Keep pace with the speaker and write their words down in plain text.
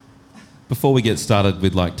Before we get started,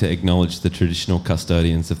 we'd like to acknowledge the traditional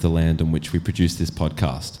custodians of the land on which we produce this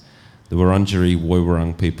podcast, the Wurundjeri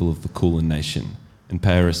Woiwurrung people of the Kulin Nation, and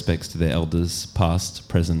pay our respects to their elders, past,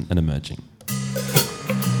 present and emerging.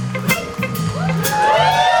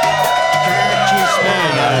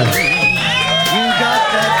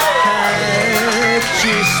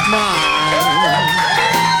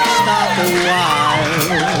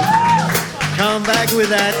 Come back with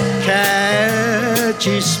that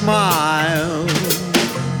catchy smile.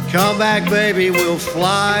 Come back, baby, we'll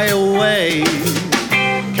fly away.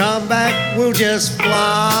 Come back, we'll just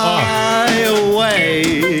fly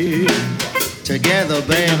away. Together,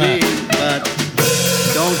 baby, but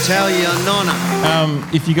don't tell your nonna.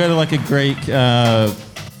 If you go to like a Greek party,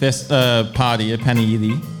 a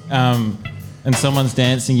panegyri, and someone's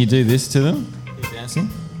dancing, you do this to them. Keep dancing.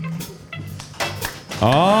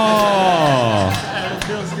 Oh.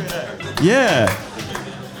 Yeah.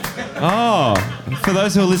 Oh. For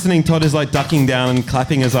those who are listening, Todd is like ducking down and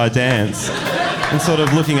clapping as I dance and sort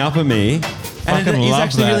of looking up at me. And it is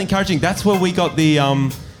actually really encouraging. That's where we got the... I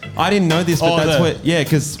didn't know this, but that's where... Yeah,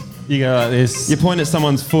 because... You go like this. You point at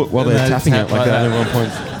someone's foot while they're tapping it like that. Everyone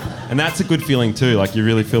points. And that's a good feeling too. Like you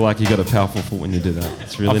really feel like you got a powerful foot when you do that.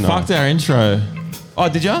 It's really nice. I fucked our intro. Oh,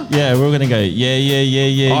 did ya? Yeah, we were going to go, yeah, yeah, yeah,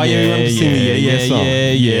 yeah, oh, yeah, you sing the yeah, yeah song.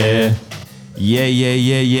 Yeah, yeah. Yeah, yeah,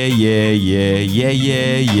 yeah, yeah, yeah, yeah, yeah,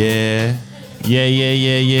 yeah, yeah. Yeah, yeah,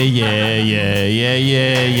 yeah, yeah, yeah, yeah, yeah,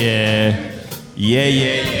 yeah, yeah. Yeah, yeah,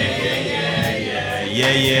 yeah, yeah, yeah,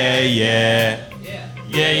 yeah, yeah, yeah. Yeah,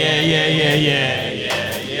 yeah, yeah, yeah, yeah,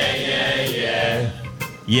 yeah, yeah, yeah, yeah.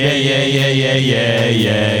 Yeah, yeah, yeah, yeah, yeah,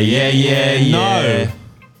 yeah, yeah, yeah, yeah. No.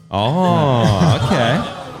 Oh,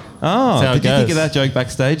 okay. Oh, did you think of that joke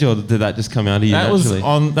backstage, or did that just come out of you naturally?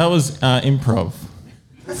 That was improv.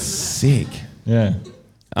 Sick. Yeah.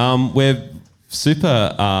 We're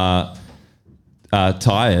super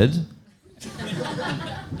tired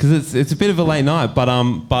because it's a bit of a late night,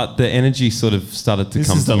 but the energy sort of started to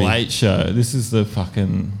come to me. This is the late show. This is the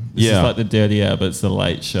fucking... This is like the dirty hour, but it's the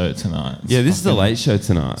late show tonight. This is the late show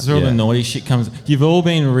tonight. This is where all the naughty shit comes... You've all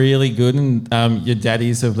been really good, and your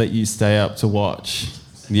daddies have let you stay up to watch.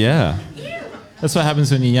 Yeah. That's what happens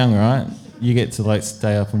when you're young, right? You get to like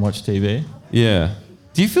stay up and watch TV. Yeah.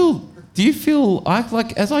 Do you feel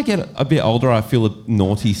as I get a bit older, I feel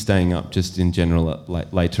naughty staying up just in general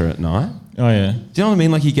later at night? Oh yeah. Do you know what I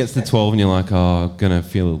mean? Like you get to 12 and you're like, oh, I'm gonna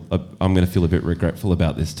feel a bit regretful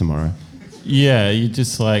about this tomorrow. Yeah, you're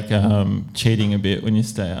just like cheating a bit when you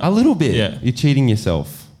stay up. A little bit. Yeah. You're cheating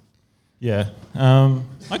yourself. Yeah.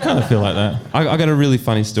 I kind of feel like that. I got a really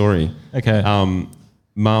funny story. Okay.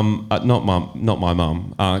 Not my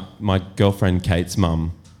mum. My girlfriend Kate's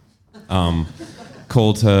mum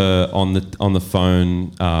called her on the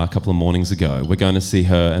phone a couple of mornings ago. We're going to see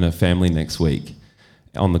her and her family next week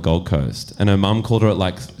on the Gold Coast, and her mum called her at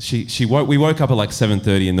like we woke up at like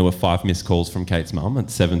 7:30 and there were 5 missed calls from Kate's mum at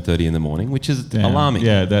 7:30 in the morning, which is alarming.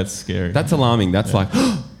 Yeah, that's scary. That's alarming. That's like.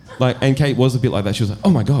 And Kate was a bit like that. She was like, "Oh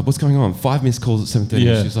my God, what's going on? 5 missed calls at 7:30."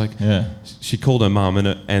 Yeah. She was like, she called her mum,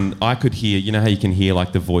 and I could hear, you know how you can hear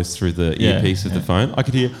like the voice through the earpiece of the phone. I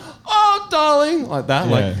could hear, "Oh, darling," like that.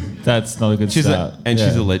 Yeah, like that's not a good start.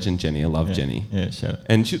 She's a legend, Jenny. I love Jenny. Yeah, shut up.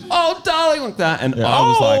 And she was, "Oh, darling," like that, and I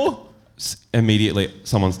was like, immediately,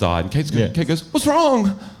 someone's died. And Kate goes, "What's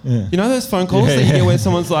wrong?" Yeah. You know those phone calls that you get where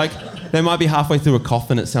someone's like, they might be halfway through a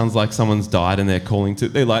cough and it sounds like someone's died, and they're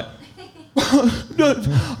like.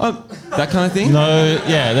 That kind of thing.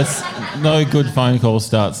 That's no good phone call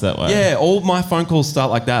starts that way. Yeah, all my phone calls start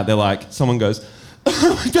like that. They're like, someone goes,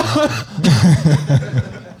 "Oh my God."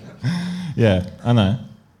 Yeah, I know.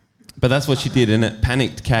 But that's what she did, and it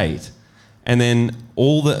panicked Kate. And then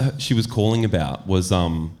all that she was calling about was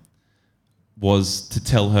to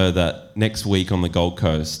tell her that next week on the Gold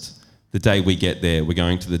Coast, the day we get there, we're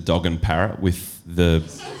going to the Dog and Parrot with the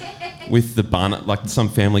Barnacle, like some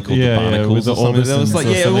family called the Barnacles or something. It was like,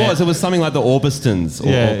 it was something like the Orbistons.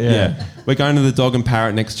 We're going to the Dog and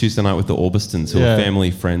Parrot next Tuesday night with the Orbistons, who are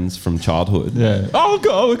family friends from childhood. Yeah. Oh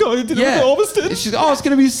God, we're going to dinner with the Orbistons. She's, it's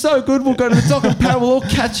going to be so good. We'll go to the Dog and Parrot. We'll all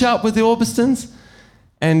catch up with the Orbistons.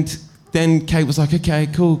 And then Kate was like, "Okay,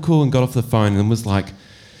 cool," and got off the phone and was like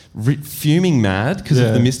fuming mad because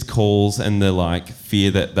of the missed calls and the like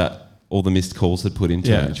fear that all the missed calls had put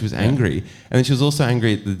into her. And she was angry. And then she was also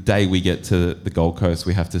angry at the day we get to the Gold Coast,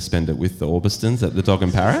 we have to spend it with the Orbistons at the Dog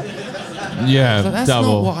and Parrot. Yeah, so that's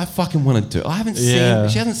double. not what I fucking want to do. I haven't seen...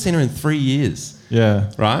 She hasn't seen her in 3 years.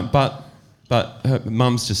 Yeah. Right? But her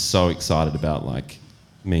mum's just so excited about, like,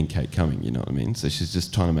 me and Kate coming, you know what I mean? So she's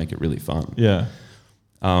just trying to make it really fun. Yeah.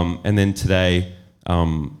 And then today,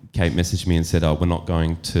 Kate messaged me and said, "Oh, we're not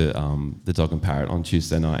going to the Dog and Parrot on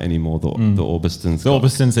Tuesday night anymore. The Orbistons. The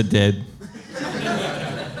Orbistons are dead.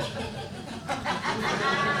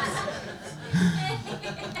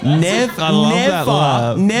 Never, I love that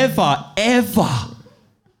laugh. never, ever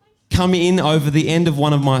come in over the end of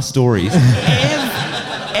one of my stories.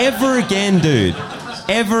 ever again, dude.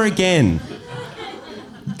 Ever again.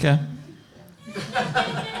 Okay.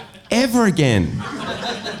 Ever again.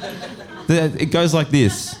 It goes like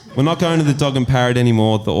this. We're not going to the Dog and Parrot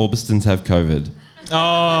anymore. The Orbistons have COVID.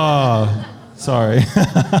 Oh, sorry.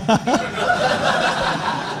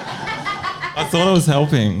 I thought I was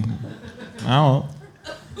helping. Oh.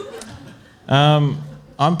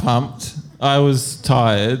 I'm pumped. I was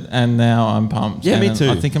tired, and now I'm pumped. Yeah, and me too.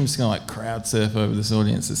 I think I'm just gonna crowd surf over this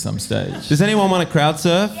audience at some stage. Does anyone want to crowd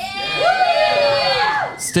surf?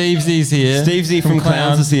 Stevesy's here. Stevesy from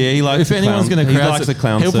Clowns is here. He likes If anyone's clown. gonna He crowd likes surf, a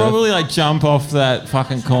clown he'll surf. probably jump off that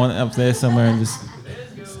fucking corner up there somewhere and just.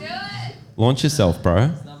 Launch yourself, bro.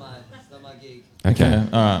 It's not my gig. Okay.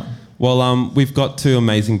 All right. Well, we've got two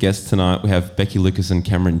amazing guests tonight. We have Becky Lucas and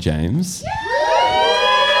Cameron James.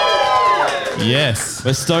 Yes.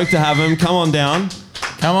 We're stoked to have them. Come on down.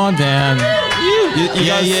 Come on down. You Yeah, guys-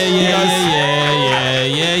 yeah, you yeah, guys- yeah,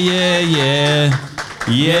 yeah, yeah, yeah, yeah.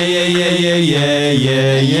 Yeah, yeah, yeah, yeah, yeah,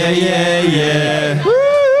 yeah, yeah, yeah, yeah.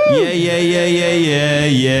 Yeah, yeah, yeah, yeah, yeah,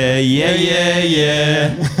 yeah, yeah, yeah,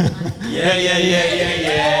 yeah. Yeah, yeah, yeah, yeah,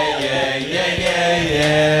 yeah, yeah, yeah,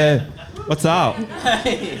 yeah. What's up?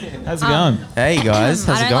 How's it going? Hey guys,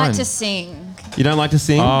 how's I it don't going? like to sing. You don't like to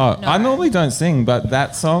sing? Oh, I normally don't sing, but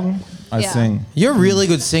that song I Yeah. sing. You're a really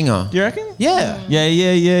good singer. Do you reckon? Yeah. Yeah,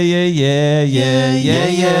 yeah, yeah, yeah, yeah, yeah, yeah,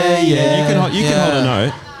 yeah, yeah. You can hold a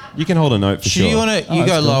note. You can hold a note for Should sure. you want to? You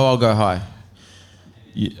that's go cool. low, I'll go high.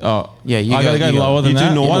 Oh, Yeah, you I go- gotta go you go. lower than You do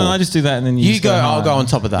that. normal. Why don't I just do that and then you You just go, high? I'll go on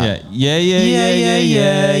top of that. Yeah, yeah, yeah, yeah, yeah,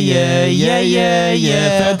 yeah, yeah, yeah, yeah,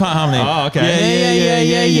 yeah. Third part harmony. Oh, okay. Yeah, yeah,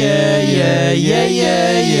 yeah, yeah, yeah, yeah, yeah,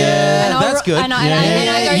 yeah, yeah. And I'll That's good. And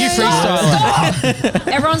I go, You stop.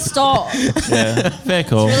 Everyone stop. Yeah, fair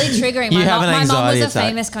call. Really triggering. You My have an mum was anxiety a attack.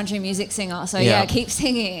 famous country music singer, so Yeah. yeah, keep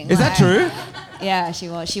singing. Is that true? Yeah, she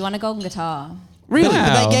was. She won a golden guitar. Really? But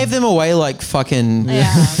Wow. they gave them away like fucking.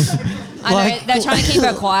 Yeah. I Like- know, they're trying to keep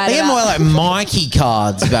her quiet. They gave them away about- like Mikey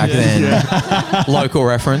cards back then. Local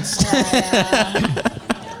reference.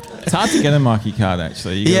 It's hard to get a Mikey card,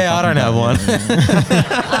 actually. You gotta Yeah, I don't fucking have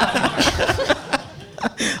buy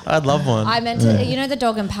one. I'd love one. I meant to. You know the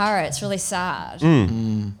Dog and Parrot. It's really sad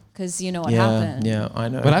because you know what yeah, happened. yeah, I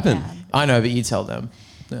know. What happened? I know, but you tell them.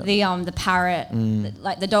 The parrot,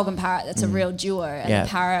 like the dog and parrot, that's a real duo. And Yeah, the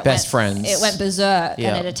parrot best went, friends. It went berserk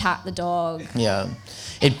Yeah. and it attacked the dog. Yeah,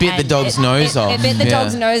 it bit the And dog's it- nose off. It bit the Yeah.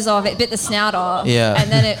 dog's nose off. It bit the snout off. Yeah. And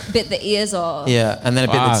then it bit the ears off. Yeah, and then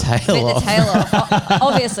it bit the Fuck. tail Bit off. the tail off.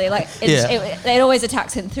 Obviously, like Yeah. it always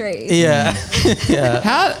attacks in threes. Yeah, yeah.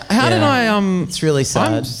 How did I It's really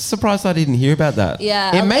sad. I'm surprised I didn't hear about that.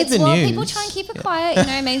 Yeah, It made it's- the well, news. People try and keep it quiet. You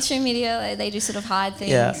know, mainstream media they do sort of hide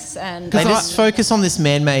things. Yeah. And They just focus on this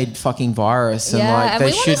man-made fucking virus, and yeah, like and they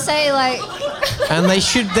we want should, to say like and they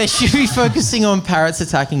should be focusing on parrots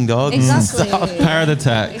attacking dogs. exactly. Parrot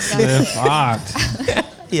attack. Exactly. They're fucked.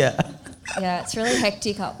 Yeah, Yeah, it's really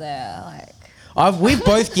hectic up there. Like we've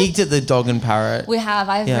both gigged at the Dog and Parrot. we have.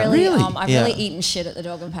 I've Yeah. really, Really? I've Yeah. really eaten shit at the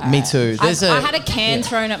Dog and Parrot. Me too. I There's a- had a can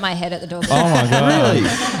thrown at my head at the Dog and Oh Parrot. my god.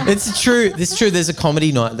 Really? It's true. It's true. There's a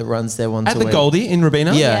comedy night that runs there once At a the week. Goldie in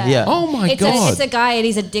Rabina? Yeah, yeah. Oh my it's God. it's a guy and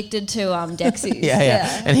he's addicted to Dexies.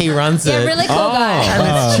 Yeah. And he runs it. Yeah, really cool guy.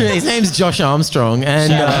 And it's true. His name's Josh Armstrong,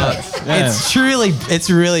 and Yeah. it's really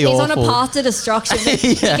He's awful. on a path to destruction. But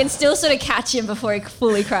Yeah. You can still sort of catch him before he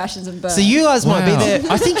fully crashes and burns. So you guys might be Wow. there.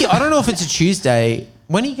 I think I don't know if it's a Tuesday.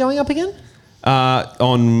 When are you going up again?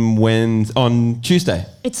 On Tuesday.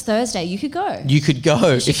 It's Thursday. You could go. You could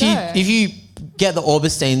go should if you get the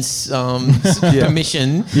Orbistein's Yeah.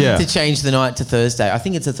 permission Yeah. to change the night to Thursday. I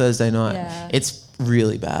think it's a Thursday night. Yeah. It's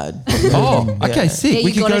really bad. Oh, okay, sick. Yeah,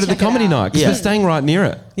 we you could gotta go to the check it comedy out. night because Yeah. we're staying right near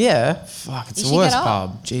it. Yeah, fuck, it's You the should worst get up.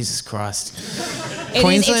 pub. Jesus Christ. It's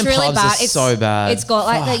really pubs bad. are so bad. It's got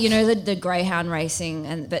like Fuck. the greyhound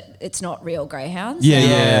racing, but it's not real greyhounds. Yeah, So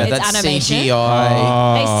yeah. It's That's animation.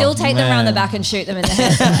 CGI. They still take them around the man. back and shoot them in the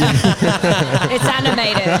head. It's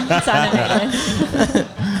animated. It's animated.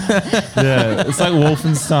 Yeah, it's like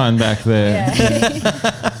Wolfenstein back there. Yeah.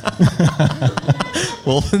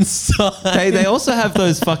 Wolfenstein. They also have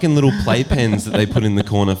those fucking little playpens that they put in the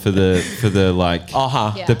corner for the like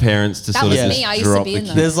Uh-huh. Yeah. the parents to That sort of was just me. I used drop to be the in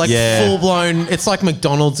them. There's like Yeah. full blown. It's like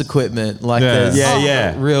McDonald's equipment. Like Yeah. there's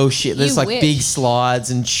Yeah. real shit. There's You like wish. big slides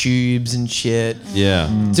and tubes and shit. Yeah.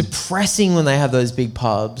 Depressing when they have those big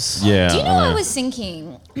pubs. Yeah. Do you know I I was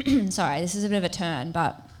thinking? sorry, this is a bit of a turn,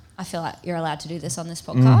 but I feel like you're allowed to do this on this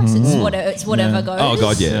podcast. It's whatever goes. Oh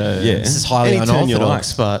God, yeah. This is highly Any turn you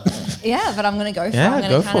unorthodox, but Yeah, but I'm going to go for Yeah, it. I'm go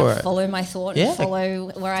going to kind for of it. follow my thought Yeah. and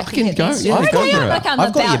follow where I Fucking think it go. needs to. Yeah, Okay, go for I'm it. like, I'm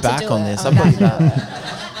I've got about your back to do on it. this. I'm I've got about your to do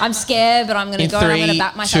it. I'm scared, but I'm going to in go. And I'm going 3, to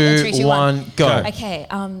back myself in 3, 2, 2, 1. 1, go. Okay.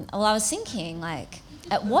 Well, I was thinking, like,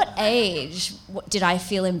 at what age did I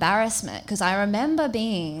feel embarrassment? Because I remember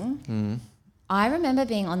being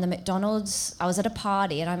on the McDonald's. I was at a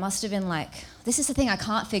party, and I must have been like, "This is the thing. I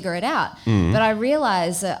can't figure it out." But I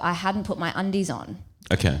realized that I hadn't put my undies on.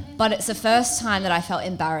 Okay. But it's the first time that I felt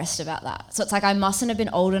embarrassed about that. So it's like I mustn't have been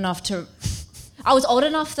old enough to. I was old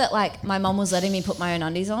enough that like my mum was letting me put my own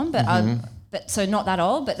undies on, but but so not that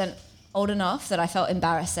old, but then old enough that I felt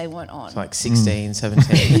embarrassed they weren't on. like 16,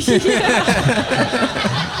 17.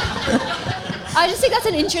 I just think that's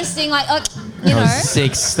an interesting, like, you know.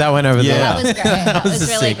 6. That went over That there. was great. That was a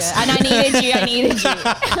really 6. good. And I needed you.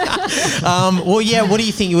 Well, yeah. What do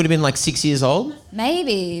you think? You would have been like 6 years old?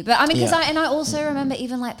 Maybe, but I mean, because Yeah. I also remember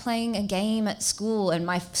even like playing a game at school and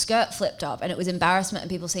my skirt flipped up and it was embarrassment and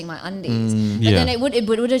people seeing my undies. But yeah. then it would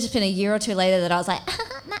have just been a year or two later that I was like,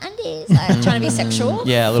 my undies, like trying to be sexual.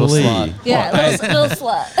 Yeah, a little Fully. slut. Yeah, little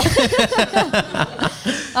slut.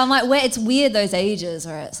 I'm like, where it's weird those ages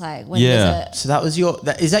where it's like, when Yeah. is it? So that was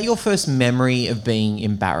is that your first memory of being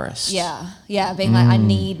embarrassed? Yeah, being like, I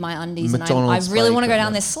need my undies McDonald's and I really want to go fake,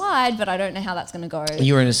 down this slide, but I don't know how that's going to go.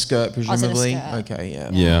 You were in a skirt, was in a presumably. skirt. Okay, yeah.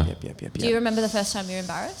 Yeah. Yep. Do you remember the first time you were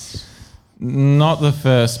embarrassed? Not the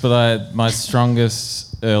first, but my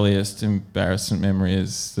strongest, earliest embarrassment memory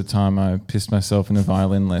is the time I pissed myself in a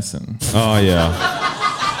violin lesson. Oh yeah.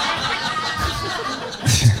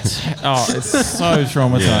 Oh, it's so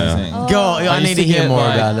traumatizing. Oh. Go. I need used to hear get, more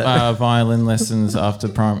like, about it. Violin lessons after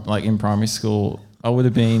in primary school. I would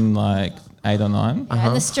have been like 8 or 9.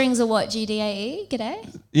 And the strings are what? GDAE?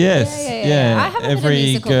 G'day? Yes, Yeah. I have a bit of Every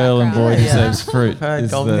musical girl and boy background. deserves fruit Heard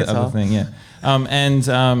is golden the guitar. other thing. Yeah, and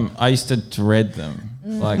I used to dread them.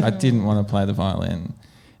 Like I didn't want to play the violin,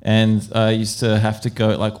 and I used to have to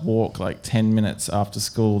go walk 10 minutes after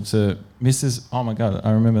school to Mrs. Oh my god,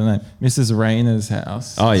 I remember the name, Mrs. Rayner's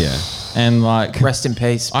house. Oh yeah. And Rest in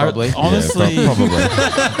peace, probably. honestly, Yeah, probably.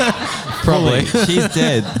 probably she's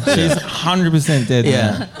dead. She's 100% dead.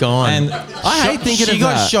 Yeah, now. gone. And I hate thinking she of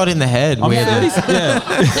got that. shot in the head. I'm weirdly. 30. Yeah.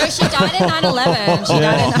 No, she died in 9/11. She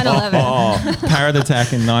died in 9/11. Oh, parrot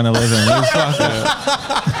attack in 9/11. It was fucked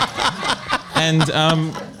up. And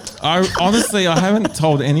I haven't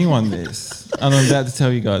told anyone this, and I'm about to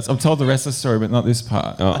tell you guys. I've told the rest of the story, but not this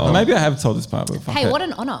part. Maybe I have told this part, but fuck Hey, it. what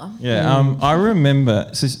an honour. Yeah, I remember.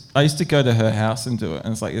 So I used to go to her house and do it,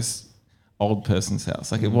 and it's like this old person's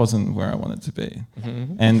house. Like it wasn't where I wanted to be,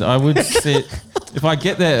 and I would sit. If I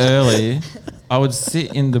get there early, I would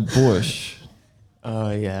sit in the bush.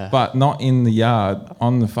 Oh yeah. But not in the yard,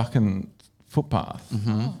 on the fucking footpath,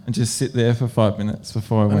 and just sit there for 5 minutes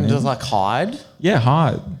before I went And in. just hide. Yeah,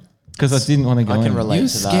 hide, because I didn't want to go I in. can relate You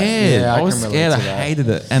to that. scared. Yeah, I was can relate scared. I to that. hated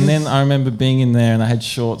it. And then I remember being in there, and I had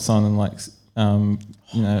shorts on and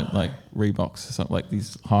Reeboks or something, like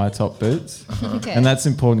these high top boots. Okay. And that's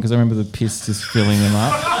important because I remember the piss just filling them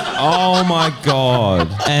up. Oh my god.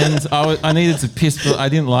 And I needed to piss, but I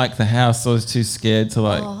didn't like the house, so I was too scared to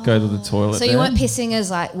go to the toilet. So you there. weren't pissing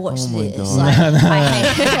as like, watch this. God. Like, I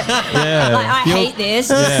hate, Yeah. like, I hate this.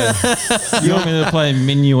 Yeah. You want me to play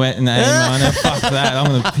Minuet and A minor? Fuck that. I'm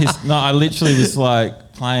going to piss. No, I literally was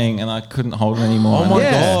playing and I couldn't hold it anymore. Oh my And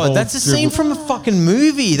I just god, all that's a scene dribbled. from a fucking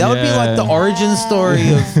movie. That would be like the Yeah. origin story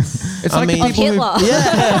of. It's like the Of people Hitler.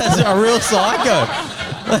 Yeah, it's a real psycho.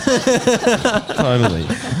 Totally.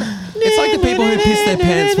 It's like the people who piss their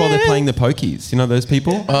pants while they're playing the pokies. You know those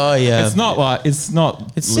people? Oh yeah. It's not.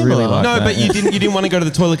 It's similar. really like No, that, but yeah. you didn't want to go to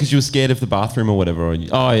the toilet because you were scared of the bathroom or whatever. Or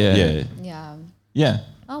Oh yeah. yeah. Yeah. Yeah.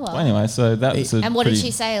 Oh, well. Anyway, so that was And what did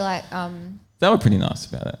she say? Like, They were pretty nice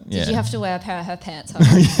about it. Yeah. did you have to wear a pair of her pants? Home?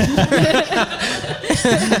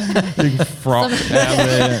 Big frock out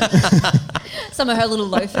there? Some of her little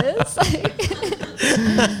loafers.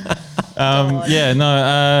 Yeah.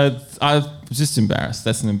 No. I was just embarrassed.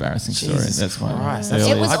 That's an embarrassing story. Jesus That's why. Christ, Early.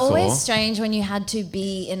 It was I always saw. strange when you had to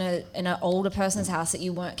be in an older person's house that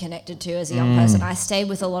you weren't connected to as a young person. I stayed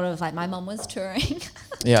with a lot of my mum was touring,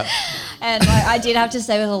 Yeah. and I did have to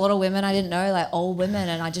stay with a lot of women I didn't know, old women,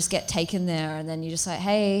 and I just get taken there, and then you just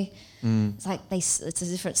hey. It's like it's a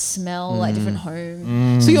different smell, different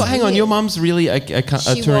home. So hang on, your mum's really a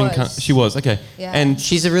She touring. was. She was okay. Yeah. And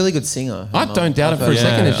She's a really good singer. I don't doubt it for a heard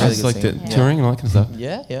second. she's It's a really just good like the singer. touring and all that kind of stuff.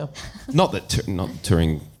 Yeah, yeah. Not that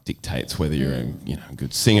touring dictates whether you're a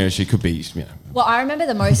good singer. She could be. Well, I remember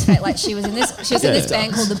the most she was in this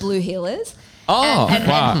band called the Blue Healers.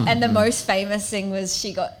 Oh, and the most famous thing was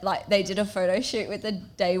she got like they did a photo shoot with the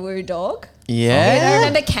Daewoo dog. Yeah. You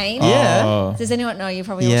remember Kane? Yeah. Oh. Does anyone know? You're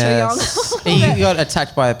probably all too young. He got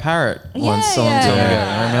attacked by a parrot once a long yeah, time yeah.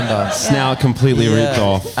 ago. I remember. Snout completely ripped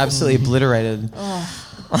off. Absolutely obliterated.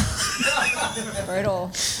 Brutal.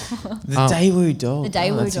 The Daewoo dog. The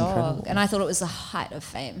Daewoo that's dog. incredible. And I thought it was the height of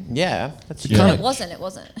fame. Yeah. That's Yeah. But it wasn't. It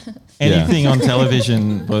wasn't. Anything on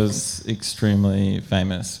television was extremely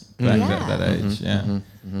famous back Yeah. at that age. Yeah.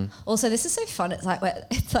 Also, this is so fun. It's like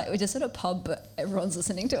we're just at a pub, but everyone's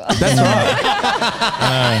listening to us. That's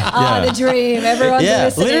right. The dream. Everyone's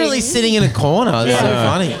listening. literally sitting in a corner. It's so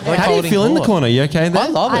funny. Like How do you holding feel in the court. corner? You okay there? I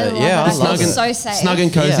love it. I love yeah, it. I love It's it. so safe. Snug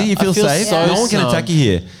and cozy. Yeah, You I feel feel safe. so No one can snug. attack you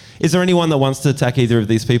here. Is there anyone that wants to attack either of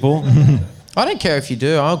these people? I don't care if you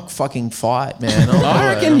do. I'll fucking fight, man.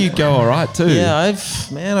 I reckon you go all right too. Yeah,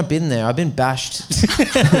 I've been there. I've been bashed.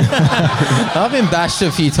 I've been bashed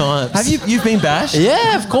a few times. Have you? You've been bashed?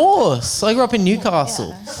 Yeah, of course. I grew up in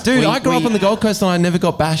Newcastle. Dude, I grew up on the Gold Coast and I never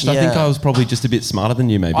got bashed. I think Yeah. I was probably just a bit smarter than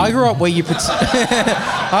you, maybe. I grew up where you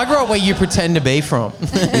I grew up where you pretend to be from.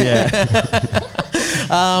 Yeah.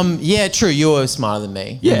 Yeah, true. You were smarter than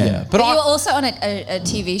me. Yeah. But you were I, also on a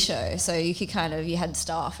TV show, so you could you had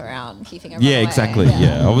staff around keeping everyone Yeah, away. exactly.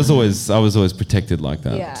 Yeah. I was always protected like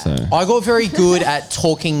that. Yeah. So I got very good at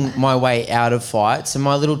talking my way out of fights, and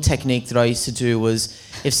my little technique that I used to do was,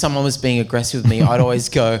 if someone was being aggressive with me, I'd always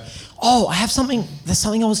go, "Oh, there's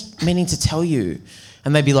something I was meaning to tell you,"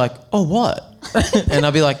 and they'd be like, "Oh, what?" And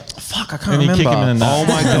I'd be like, "Fuck, I can't And you remember." kick him in the nuts. oh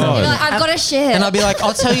my You're god. like, I've got to share. And I'd be like,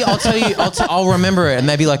 I'll remember it. And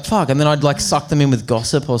they'd be like, fuck. And then I'd like suck them in with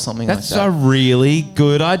gossip or something That's like that. a really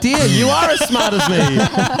good idea. You are as smart as me.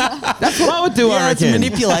 That's what I would do, I it's reckon.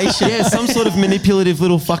 manipulation. Yeah, some sort of manipulative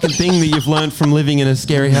little fucking thing that you've learned from living in a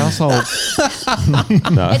scary household.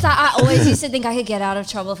 No. It's like I always used to think I could get out of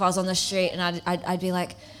trouble if I was on the street, and I'd be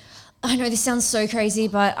like, I know this sounds so crazy,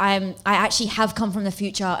 but I actually have come from the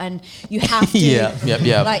future, and you have to. Yeah,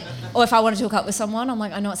 yep. Like, or if I want to hook up with someone, I'm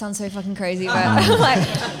like, I know it sounds so fucking crazy, but like,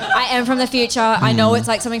 I am from the future. I know it's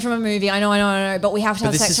like something from a movie. I know, but we have to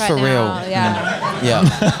have this sex is right for now. real. Yeah,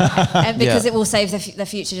 Yeah. and because Yeah. it will save the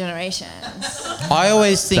future generations. I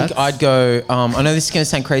always think That's- I'd go, I know this is going to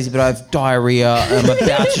sound crazy, but I have diarrhea. I'm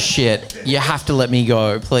about to shit. You have to let me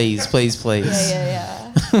go. Please, please, please. Yeah.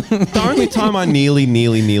 The only time I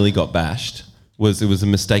nearly got bashed was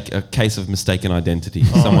a case of mistaken identity.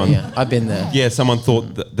 Someone, Yeah, I've been there. someone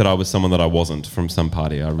thought that I was someone that I wasn't from some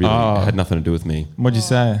party. I really had nothing to do with me. What'd you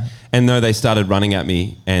say? And no, they started running at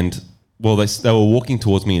me, and well, they were walking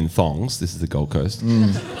towards me in thongs. This is the Gold Coast,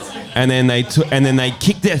 and then they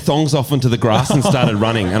kicked their thongs off onto the grass and started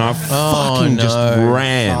running, and I fucking just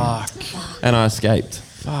ran, and I escaped.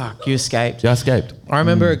 Fuck, you escaped. Yeah, I escaped. I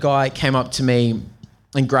remember a guy came up to me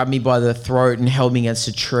and grabbed me by the throat and held me against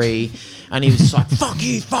a tree, and he was just like,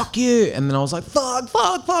 fuck you. And then I was like,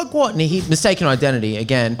 fuck, what? And he mistaken identity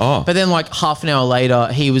again. Oh. But then like half an hour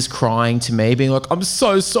later, he was crying to me, being like, I'm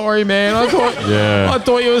so sorry, man. I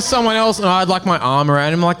thought you were someone else. And I had like my arm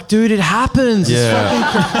around him, like, dude, it happens.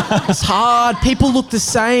 Yeah. It's hard. People look the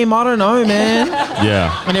same. I don't know, man.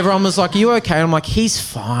 Yeah. And everyone was like, are you okay? And I'm like, he's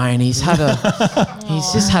fine. He's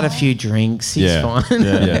just had a few drinks. He's Yeah. fine.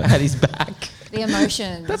 Yeah. Had his back. The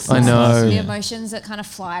emotions. I know. The emotions that kind of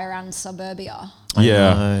fly around suburbia.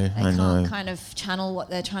 Yeah. They can't kind of channel what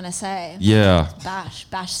they're trying to say. Yeah.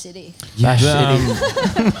 Bash City. Bash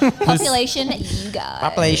The, Population, you guys.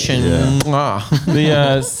 Population. Yeah. Mwah.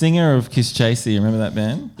 the singer of Kiss Chasey, remember that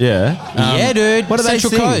band? Yeah. Yeah, dude. what do they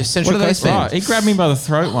Central sing? Coast. Central What do they Coast sing? band. Right, he grabbed me by the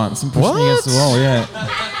throat once and pushed me against the What? wall. Yeah,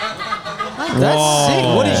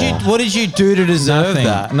 That's sick. What did you do to deserve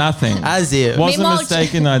that? nothing. As if. Wasn't Meanwhile,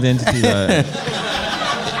 mistaken identity though.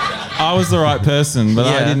 I was the right person, but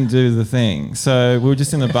I Yeah. didn't do the thing. So we were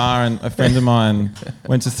just in the bar, and a friend of mine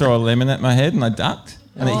went to throw a lemon at my head, and I ducked,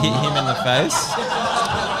 and it hit him in the face.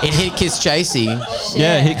 It hit Kiss Chasey.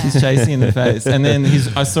 Yeah, it hit Kiss Chasey in the face, and then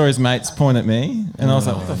I saw his mates point at me, and I was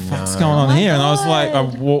like, "What the fuck's going on here?" And I was like, I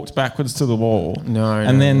walked backwards to the wall,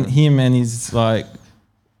 and then him and his like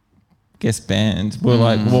guest band were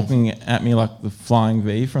like walking at me like the Flying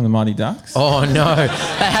V from the Mighty Ducks. Oh no, they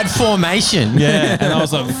had formation. Yeah, and I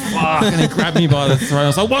was like, "Fuck!" And he grabbed me by the throat. I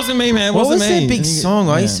was like, "Wasn't me, man. What Wasn't was me." their big And he- song?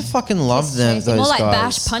 I yeah. used to fucking love them. Those More like guys.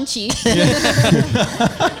 Bash Punchy.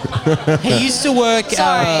 He used to work.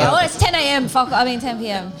 Sorry. It's 10 a.m. Fuck. I mean 10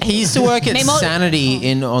 p.m. He used to work at Meanwhile-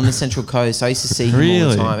 Sanity on the Central Coast. I used to see him all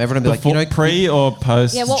Really? the time. Everyone would be like, you know, pre or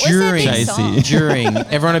post? Yeah, what was their big Chasey. song? during.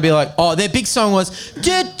 Everyone would be like, oh, their big song was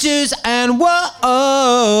 "Doo-doos and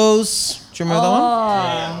Woes." Do you remember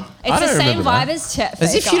that one? It's the don't same remember vibe that. as Chet Faker.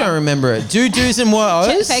 As if you don't remember it. Do's and Chet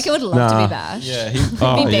woes. Faker would love to be bashed. Yeah,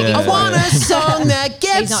 Oh, begging yeah. for I want a song that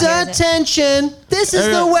gets not here, is it? attention. This is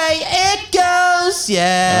the way it goes.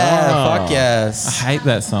 Yeah, Oh. fuck I yes. hate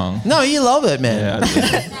that song. No, you love it, man. Yeah,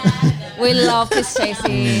 I do. We love Kiss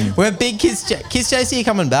Chasey. We're big Kiss JC are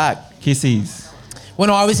coming back. Kissies. When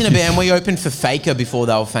I was in a band, we opened for Faker before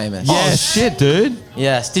they were famous. Oh, shit, dude.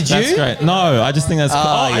 Yes. Did you? That's great. No, I just think that's cool.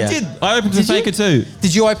 Oh, Oh, yeah. I did. I opened Did for you? Faker too.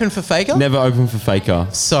 Did you open for Faker? Never opened for Faker.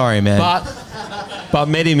 Sorry, man. But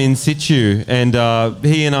met him in situ, and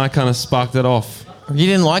he and I kind of sparked it off. You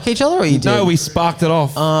didn't like each other, or you did? No, we sparked it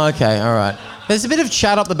off. Oh, okay, all right. There's a bit of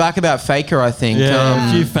chat up the back about Faker, I think. Yeah,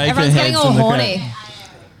 a few Faker Everyone's getting heads all in the horny. crowd.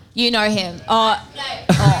 You know him. Oh,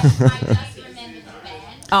 I just remember the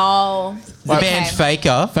band. oh. The Okay. band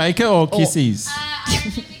Faker. Faker or Kissies? I'm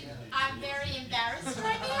very embarrassed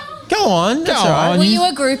right now. Go on. That's Go all right. on. Were you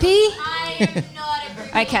a groupie? I am not a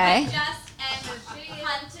groupie. Okay. I just am a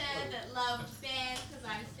hunter that loves bands because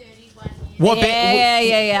I'm 31 years What old.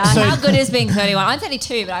 Yeah. So- How good is being 31? I'm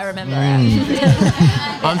 32, but I remember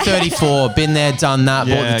it. I'm 34. Been there, done that.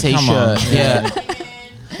 Yeah, bought the come on. T-shirt. Yeah.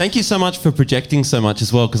 Thank you so much for projecting so much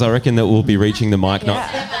as well, because I reckon that we'll be reaching the mic. Not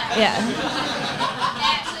Yeah.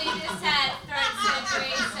 Actually, just had throat surgery,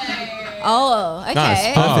 so Oh, okay.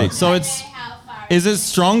 Nice, perfect. So it's how far is it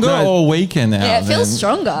stronger No. or weaker now? Yeah, it feels then?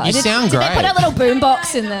 stronger. You sound Did they great. put a little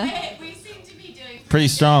boombox in there? we seem to be doing Pretty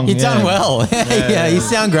strong. You've yeah. done well. Yeah, you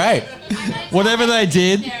sound great. Whatever they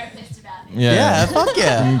did. therapist about this. Yeah. Yeah, fuck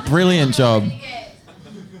yeah. Brilliant job.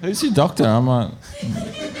 Who's your doctor? I'm like,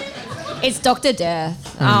 It's Dr.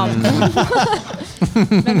 Death.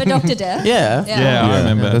 Remember Dr. Death? Yeah. yeah, I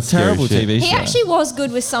remember. that's That's terrible scary shit. TV He show. actually was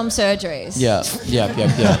good with some surgeries. Yeah.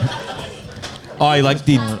 oh, he like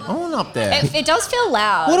did. I want up there. It does feel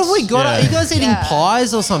loud. What have we got? Yeah. Are you guys eating Yeah.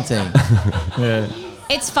 pies or something? Yeah.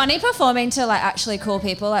 It's funny performing to like actually cool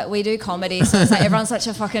people. Like we do comedy, so it's like everyone's such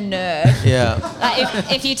a fucking nerd. Yeah.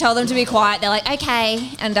 Like if you tell them to be quiet, they're like okay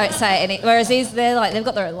and don't say any. Whereas these, they're like they've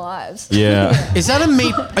got their own lives. Yeah. Is that a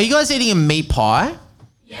meat? Are you guys eating a meat pie?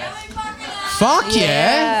 Fuck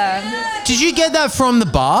yeah. Did you get that from the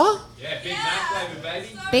bar?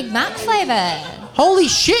 Big Mac flavor. Holy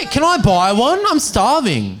shit, can I buy one? I'm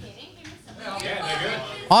starving.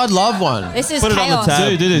 I'd love one. This is Put it on the chaos. tab.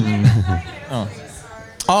 Dude, did it?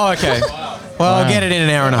 Oh, okay. Well, I'll get it in an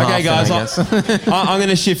hour and a half. Okay, guys, then, I guess. I'm going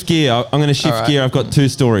to shift gear. I'm going to shift All right. gear. I've got two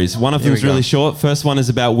stories. One of Here we them's really go. short. First one is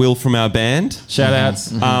about Will from our band. Shout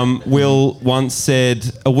outs. Will once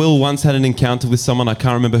had an encounter with someone, I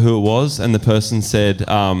can't remember who it was, and the person said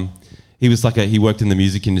he worked in the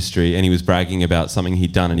music industry and he was bragging about something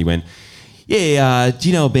he'd done, and he went, "Yeah, do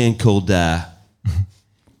you know a band called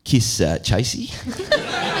Kiss Chasey?"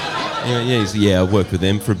 Yeah, I worked with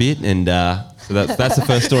them for a bit, and so that's the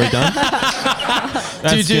first story done.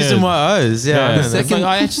 Two do's and O's. Yeah. I know Yeah, that. it's like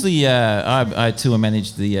I actually, I tour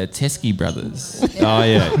managed the Teskey brothers. Oh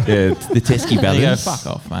yeah, the Teskey There you go, brothers. fuck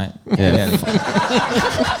off, mate. Yeah.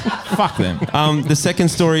 Fuck them. The second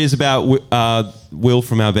story is about Will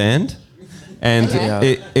from our band, and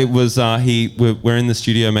it was we're in the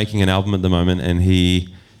studio making an album at the moment, and he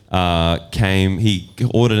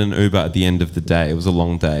ordered an Uber at the end of the day. It was a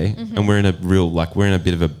long day, and we're in a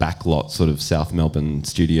bit of a backlot sort of South Melbourne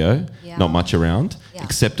studio, Yeah. not much around Yeah.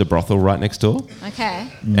 except a brothel right next door. Okay.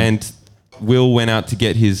 And Will went out to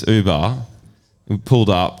get his Uber, we pulled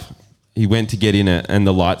up. He went to get in it, and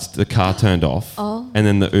the car turned off. Oh. And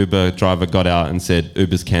then the Uber driver got out and said,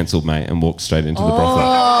 "Uber's cancelled, mate," and walked straight into the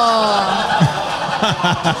brothel.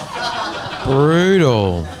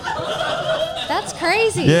 Brutal. That's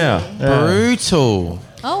crazy. Yeah. Brutal.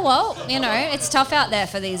 Oh well, it's tough out there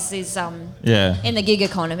for these Yeah. in the gig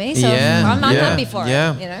economy. So Yeah, I'm yeah, happy for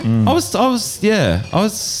yeah. it. I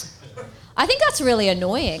was. I think that's really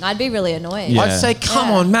annoying. I'd be really annoyed. Yeah. I'd say, come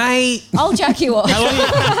Yeah. on, mate. I'll jack you off. Get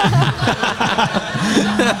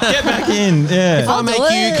back in. Yeah. If I I'll make do you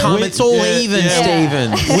it. come, We- it's all yeah, even,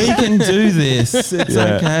 yeah. Stephen. We can do this. It's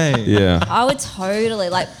okay. Yeah. I would totally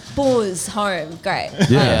buzz home. Great.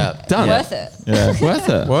 Yeah. Like, Done. Worth it. Yeah. Worth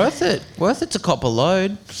it. Worth it. Worth it to cop a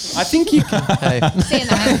load. I think you. Hey. See you in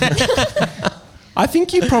the I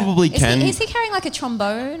think you probably can. Is he carrying like a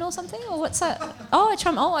trombone or something? Or what's that? Oh, a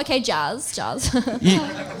trombone. Oh, okay, jazz.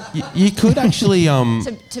 You could actually.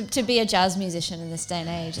 to be a jazz musician in this day and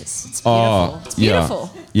age, it's beautiful. Oh, It's yeah.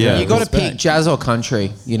 beautiful. Yeah. You got to Respect. pick jazz or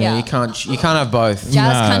country. Yeah. You can't have both.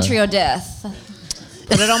 Jazz, No. country, or death.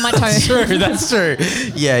 Put it on my toe. True, that's true.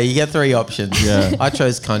 Yeah, you get three options. Yeah. I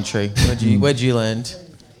chose country. Where'd you land?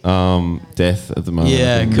 Death at the moment. I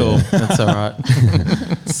Yeah, think. cool. That's all right.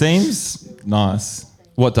 Seems nice.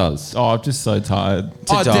 What does? Oh, I'm just so tired.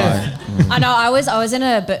 Oh, die. I know. I was in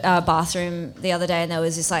a bathroom the other day, and there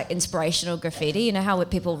was this like inspirational graffiti. You know how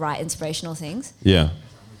people write inspirational things, Yeah.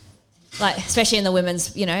 like especially in the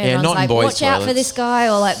women's. You know, everyone's not in like, boys' watch out for toilets. this guy,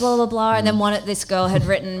 or like blah blah blah. And then this girl had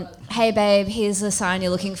written, "Hey babe, here's the sign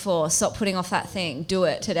you're looking for. Stop putting off that thing. Do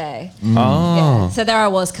it today." Oh. Yeah. So there I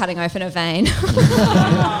was cutting open a vein.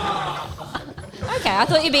 Okay, I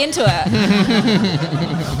thought you'd be into it.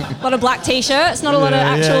 A lot of black t-shirts, not a lot of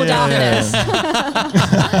actual darkness.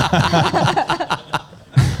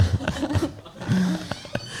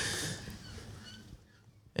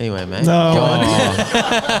 Anyway, mate. No. Go on.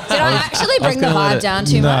 Did I actually bring the gonna let vibe it- down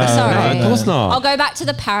too No, much? Sorry. No, of course not. I'll go back to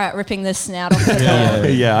the parrot ripping the snout off the dog.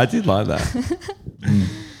 Yeah, I did like that.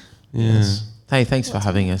 Yeah. Hey, thanks for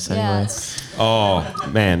having us anyway. Yeah. Oh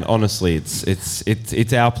man, honestly,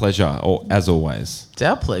 it's our pleasure, or as always. It's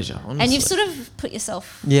our pleasure, honestly. And you've sort of put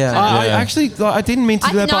yourself. Yeah. I actually, I didn't mean to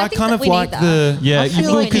do that, but I think kind that of we need like that. the. Yeah, I you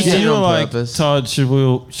feel like because we did it you were on like, purpose. Todd, should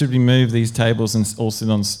we move these tables and all sit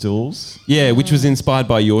on stools? Yeah, which was inspired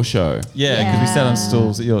by your show. Yeah, because we sat on Yeah.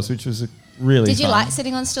 stools at yours, which was really Did you fun. like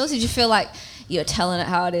sitting on stools? Did you feel like you were telling it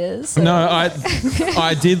how it is? No,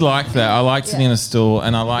 I did like that. I liked sitting in a stool,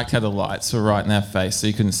 and I liked how the lights were right in our face, so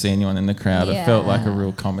you couldn't see anyone in the crowd. It felt like a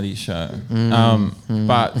real comedy show.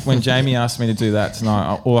 But when Jamie asked me to do that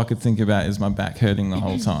tonight, all I could think about is my back hurting the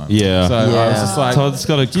whole time. Yeah. So I was just like, Todd's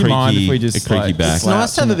got a do you mind if we creaky- just a creaky like, back. It's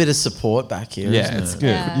nice to have a slouch bit of support back here. Yeah, isn't it's it?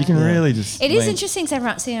 good. Yeah. You can really just. It is lean- interesting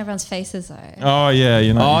seeing everyone's faces though. Oh yeah,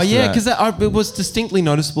 you know. Oh yeah, because it was distinctly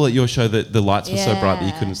noticeable at your show that the lights were so bright that you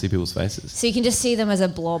Yeah. couldn't see people's faces. So you can just see them as a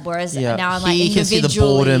blob, whereas Yeah. now I'm like Here you can see the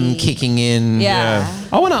individually. boredom kicking in. Yeah.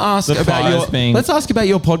 I want to ask The about fires your. being- Let's ask about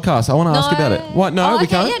your podcast. I want to ask about it. What? No, Oh, we okay.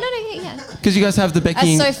 can't. Yeah, no, yeah. Because you guys have the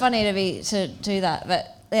Becky. That's so funny to do that, but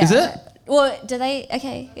yeah. Is it? Well, do they?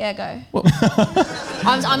 Okay, yeah, go.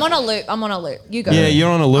 I'm on a loop. You go. Yeah, you're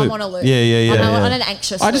on a loop. I'm on a loop. Yeah. I'm on an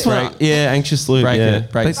anxious. I just loop. want to. Yeah, anxious loop. Break yeah.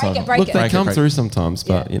 it. Break They- it. Break it. Look, they Break it, come break it. through sometimes,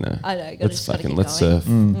 but Yeah. you know. I know, gotta Let's just gotta fucking keep let's going.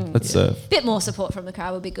 surf. Let's surf. Bit more support from the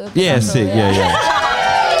crowd would be good. Yeah, That's all, sick. Yeah.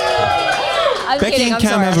 I'm Becky kidding, and I'm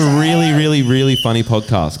Cam sorry. have a really, really, really funny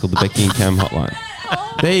podcast called the Becky and Cam Hotline.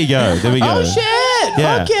 There you go. There we go. Oh shit!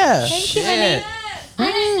 Yeah. Fuck yeah! Thank you, honey. I don't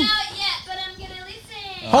know it yet, but I'm gonna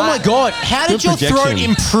listen. Oh my god! How did Good your throat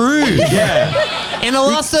projection. improve? Yeah. In the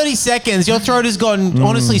last 30 seconds, your throat has gone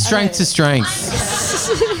honestly strength to strength.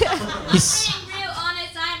 Yes. Being real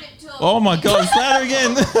honest, I haven't talked. Oh my God, it's louder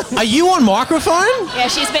again. Are you on microphone? Yeah,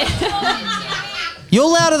 she's been. You're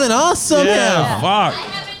louder than us somehow. yeah, I fuck.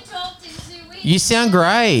 haven't talked in 2 weeks. You sound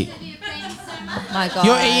great. Thank you so much. My God.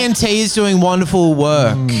 Your ENT is doing wonderful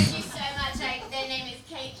work. Thank you so much. Their name is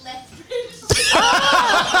Kate Lethbridge.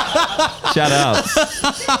 Shout outs.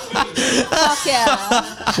 Fuck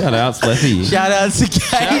yeah. Shout outs, Leffy. Shout out to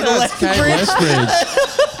Kate Lethbridge.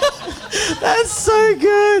 That's so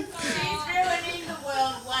good. She's ruining the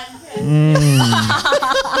world one person.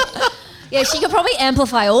 Yeah, she could probably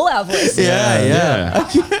amplify all our voices. Yeah.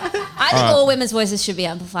 I think all women's voices should be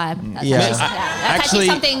amplified. That's Yeah. that's actually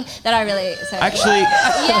something that I really. So. Actually,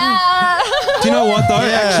 Yeah. do you know what though?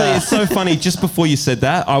 Yeah. Actually, it's so funny. Just before you said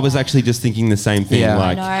that, I was actually just thinking the same thing. Yeah.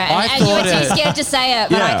 Like, No, I and you were thought too it- scared to say it,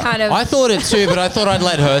 but Yeah. I kind of. I thought it too, but I thought I'd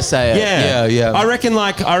let her say it. Yeah. I reckon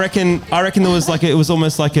there was like it was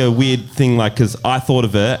almost like a weird thing, like because I thought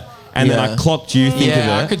of it and then Yeah. I clocked you think Yeah, of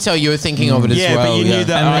I it. could tell you were thinking of it as Yeah, well. but you knew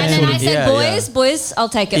that. and sort then I of- said, boys, I'll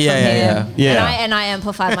take it Yeah, from yeah, here. yeah. And I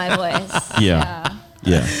amplified my voice. Yeah.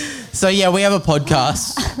 Yeah. So yeah, we have a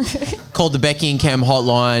podcast called the Becky and Cam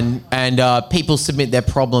Hotline, and people submit their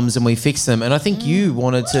problems and we fix them. And I think you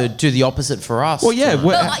wanted to do the opposite for us. Well, yeah.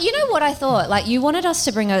 But you know what I thought? Like, you wanted us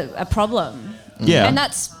to bring a problem. Yeah. And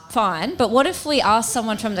that's fine. But what if we ask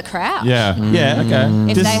someone from the crowd? Yeah. Yeah. Okay.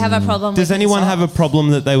 If they have a problem, Does we can anyone solve. have a problem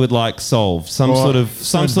that they would like solve? Some Or sort of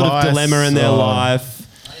advice dilemma in their or- life.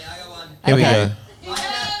 Here we Okay. go.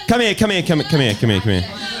 Come here.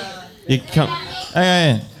 You come.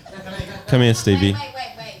 Hey, Come here, Stevie. Wait. Can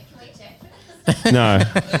we check? No.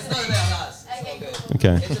 It's not about us. It's all good.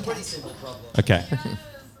 Okay. It's a pretty simple problem. Okay.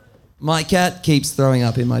 My cat keeps throwing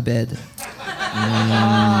up in my bed.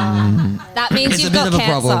 That means It's a you've bit got of a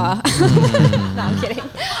cancer. problem. No, I'm kidding.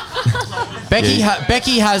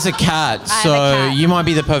 Becky has a cat, I so have a cat. you might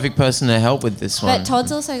be the perfect person to help with this one. But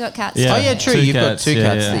Todd's also got cats. Yeah. Oh too. yeah, true. 2 You've got cats, 2 yeah,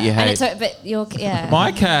 cats yeah. that you And hate. it's but you're yeah.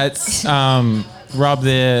 My cats rub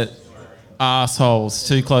their assholes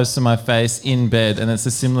too close to my face in bed, and it's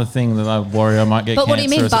a similar thing that I worry I might get But cancer. what do you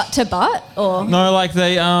mean, as a- butt to butt? Or No, like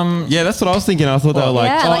they Yeah, that's what I was thinking. I thought they were like,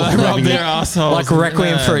 Yeah, like- they rub rubbing their it. assholes. Like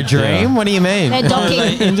Requiem for a Dream? What do you mean? they're No, docking.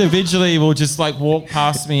 they individually will just like walk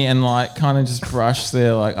past me and like kind of just brush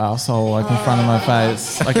their like asshole like in front of my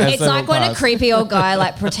face. Like as It's they like walk when a past. creepy old guy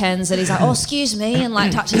like pretends that he's like, oh, excuse me, and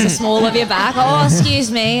like touches the small of your back. Oh, excuse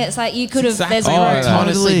me. It's like you could have. Exactly There's right. no.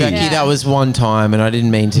 Honestly, Becky, Yeah. that was one time, and I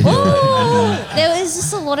didn't mean to do it. Ooh, there was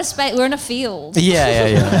just a lot of space. We're in a field.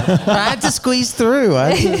 Yeah. I had to squeeze through.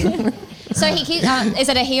 So he keeps. Is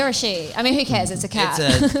it a he or she? I mean, who cares? It's a cat.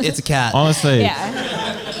 It's a cat. Honestly, Yeah.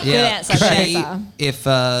 Yeah. Good answer. Good She-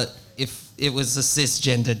 answer. if it was a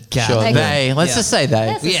cisgendered cat. Sure, Okay. they. Let's Yeah. just say they.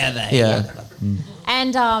 Yes. Yeah, they. Yeah.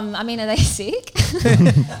 And I mean, are they sick?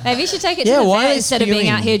 Maybe you should take it Yeah, to the why are vet they instead of being spewing?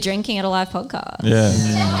 out here drinking at a live podcast. yeah.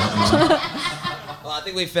 Well, I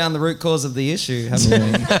think we found the root cause of the issue,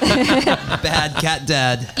 haven't we? Bad cat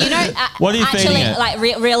dad. You know, What are you actually, feeding it? like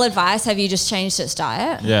real advice. Have you just changed its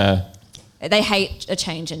diet? Yeah. They hate a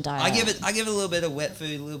change in diet. I give it a little bit of wet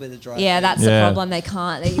food, a little bit of dry Yeah, food. that's the Yeah. problem. They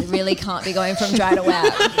can't. They really can't be going from dry to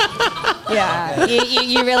wet. Yeah,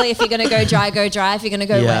 you really, if you're going to go dry, go dry. If you're going to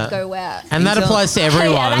go Yeah. wet, go wet. And that applies to Yeah,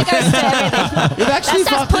 everyone. that goes to everything.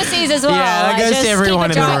 That's pussies as well. Yeah, that Like, goes to just everyone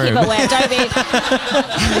keep in it the dry, room. Keep it wet. Don't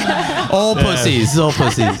be. all pussies. All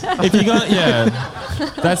pussies. If you got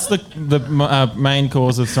that's the main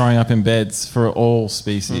cause of throwing up in beds for all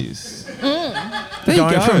species. There you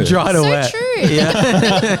Going go. from dry to So wet. true.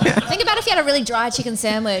 Think about if you had a really dry chicken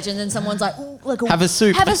sandwich and then someone's like, "Ooh, like Have a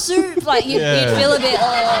soup." Have a soup. Like you'd feel a bit.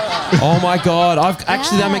 Oh. Oh my god!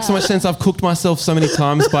 That makes so much sense. I've cooked myself so many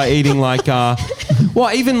times by eating like,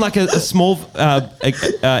 even like a small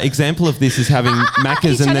example of this is having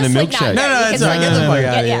Macca's and then a milkshake. it's all right. Get the fuck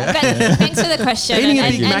out of here. Yeah. But thanks for the question. Eating a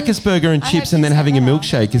And- big and- Macca's burger and I chips hope and then things having a get better.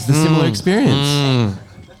 milkshake is the similar experience.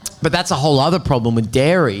 But that's a whole other problem with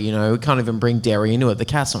dairy. You know, we can't even bring dairy into it. The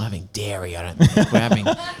cat's not having dairy. I don't think we're having.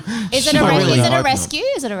 Is it a, I really is it hope a not. rescue?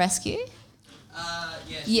 Is it a rescue?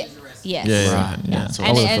 Yeah. Yes. Yeah. Yeah. That's what I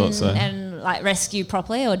And, would have and, thought so. and like rescue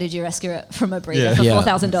properly, or did you rescue it from a breeder Yeah. for Yeah.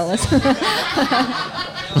 $4,000?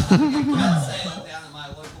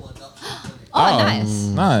 Oh, nice.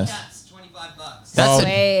 Nice. That's Oh,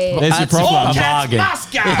 Sweet. There's your problem. a bargain. That's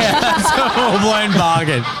a full-blown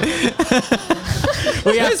bargain.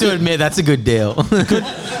 We have to admit that's a good deal.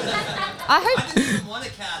 I hope.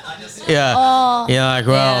 Yeah. Oh, You're like,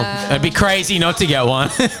 well, Yeah. it'd be crazy not to get one.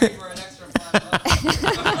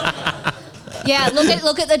 yeah.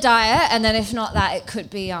 Look at the diet, and then if not that, it could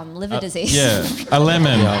be liver disease. Yeah. A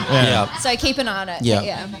lemon. Yeah. So keep an eye on it.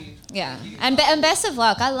 Yeah. Yeah. And best of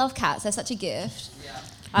luck. I love cats. They're such a gift.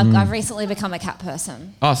 I've recently become a cat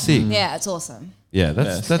person. Oh, sick. Yeah, it's awesome. Yeah,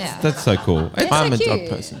 that's Yeah. that's so cool. It's I'm so a dog cute.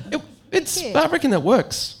 person. It's Cute. I reckon that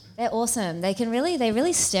works. They're awesome. They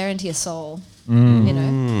really stare into your soul. Mm. You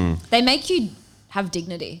know, they make you have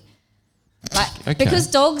dignity. Like Okay. because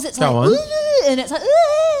dogs, it's Go like on. "Ooh," and it's like,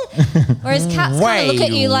 "Ooh." Whereas cats kind of look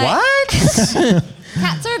at you like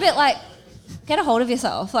cats are a bit like, get a hold of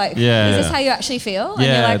yourself. Like, Yeah. is this how you actually feel? And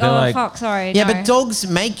Yeah, you're like, they're oh like- fuck, sorry. Yeah, no. but dogs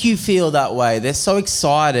make you feel that way. They're so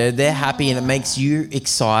excited, they're happy, and it makes you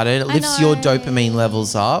excited. It I lifts your know. dopamine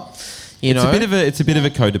levels up. You know, It's a bit of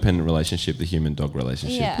a codependent relationship, the human dog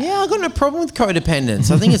relationship. Yeah. yeah, I've got no problem with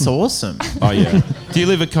codependence. I think it's awesome. Oh yeah. Do you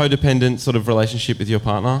live a codependent sort of relationship with your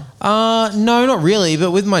partner? No, not really,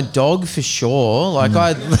 but with my dog for sure. Like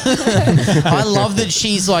I love that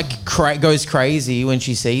she's like goes crazy when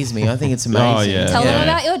she sees me. I think it's amazing. Oh, yeah. Tell Yeah. them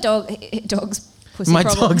about your dog's pussy My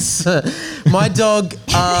problem. my dog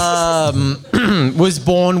was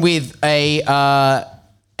born with an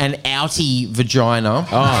outie vagina.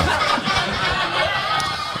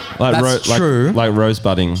 Like That's true. Like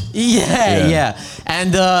rosebudding. Yeah.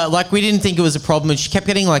 And like we didn't think it was a problem, and she kept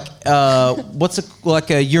getting like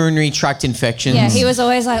like a urinary tract infection. Yeah, he was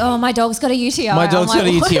always like, oh, my dog's got a UTI. My I'm dog's like, got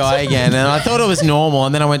a "What?" UTI again, and I thought it was normal.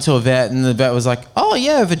 And then I went to a vet, and the vet was like, "Oh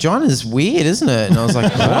yeah, vagina's weird, isn't it?" And I was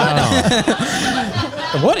like,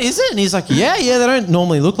 "What? What is it?" And he's like, "Yeah, they don't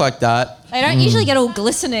normally look like that." They don't usually get all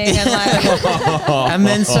glistening and like. And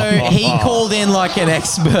then so he called in like an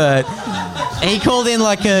expert. He called in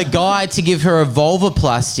like a guy to give her a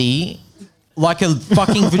vulvoplasty, like a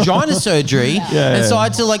fucking vagina surgery. And so I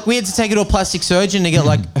had to we had to take her to a plastic surgeon to get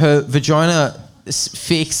like her vagina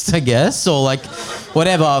fixed, I guess, or like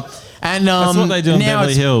whatever. And That's what they do in now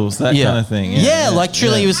Beverly it's- Hills, that kind of thing. Yeah, like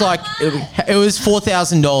truly, it was like it was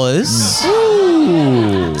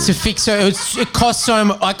 $4,000 to fix her. It cost so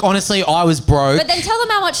much. Like honestly, I was broke. But then tell them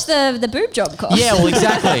how much the boob job cost. Yeah, well,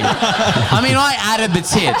 exactly. I mean, I added the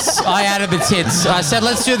tits. I said,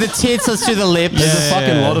 let's do the tits, let's do the lips. There's a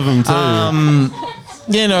fucking lot of them too.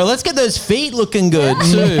 You know, let's get those feet looking good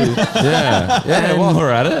too. yeah. While we're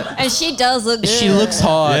at it, And she does look good. She looks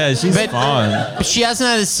hot. Yeah, she's fine. But she hasn't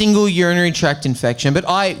had a single urinary tract infection. But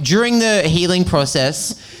during the healing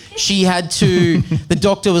process, she had to. The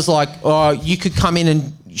doctor was like, "Oh, you could come in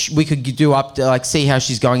and we could do up to, like see how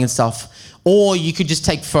she's going and stuff, or you could just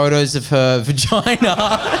take photos of her vagina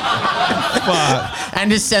and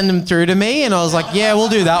just send them through to me." And I was like, "Yeah, we'll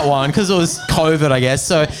do that one," because it was COVID, I guess.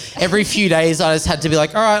 So every few days, I just had to be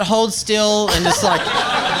like, "All right, hold still," and just like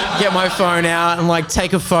get my phone out and like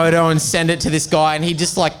take a photo and send it to this guy, and he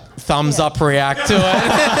just like thumbs up react to it.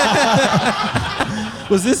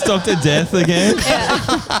 Was this Dr. Death again?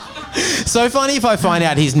 So funny if I find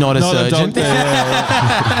out he's not a Not a surgeon. doctor.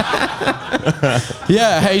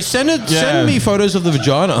 Yeah, hey, send me photos of the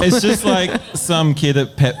vagina. It's just like some kid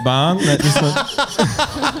at Pet Barn that just went,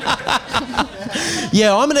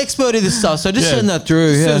 Yeah, I'm an expert in this stuff, so just Yeah. send that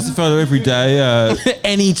through. Yeah. sends a photo every day.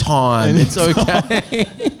 Anytime. It's okay.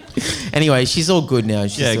 Anyway, she's all good now.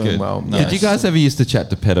 She's Yeah, doing good. well. Nice. Yeah. did you guys ever used to chat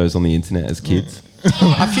to pedos on the internet as kids?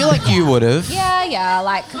 I feel like you would have. Yeah,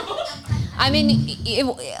 like, I mean,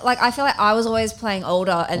 like I feel like I was always playing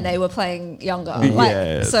older and they were playing younger. Like,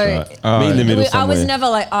 that's so right. Meet in the middle I was somewhere. never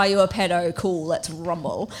like, "Are you a pedo? Cool, let's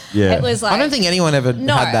rumble." Yeah. It was like, I don't think anyone ever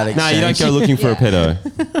No. had that No, exchange. you don't go looking for a pedo.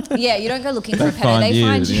 yeah, you don't go looking for a pedo. find They you,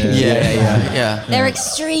 find you. yeah. Yeah. They're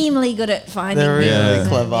extremely good at finding. They're really things.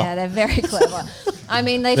 clever. Yeah, they're very clever. I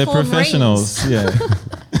mean, they they're form professionals. rings. Yeah.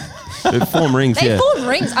 They form rings, They yeah. form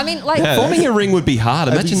rings. I mean, like, Forming a ring would be hard.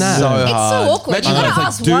 Imagine that. so it's hard. so awkward. Imagine You that. gotta It's like,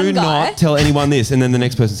 ask do one guy. not tell anyone this, and then the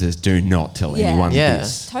next person says, "Do not tell Yeah. anyone Yeah.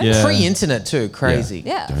 this." Totally. Yeah. Pre-internet too. Crazy.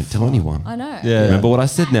 Yeah. Don't tell anyone. I know. Yeah. Remember what I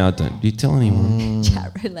said now? Don't you tell anyone.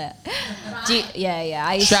 Chat roulette. Yeah.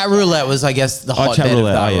 I used Chat roulette was, I guess, the hot chat bed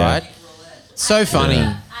roulette, of that, oh, yeah. right? So funny. I'm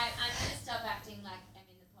going to stop acting like I'm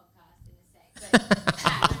in the podcast in a sec.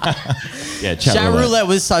 But Yeah, Chat roulette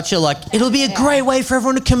was such a like. It'll be a great way for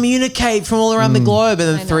everyone to communicate from all around the globe, and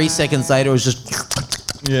then I 3 know. seconds later, it was just.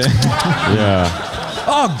 Yeah. Yeah.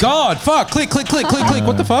 Oh God! Fuck! Click! Click! Click! Click! Click!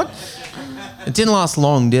 What the fuck? It didn't last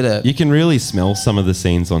long, did it? You can really smell some of the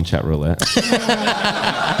scenes on chat roulette.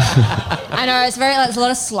 I know it's very like there's a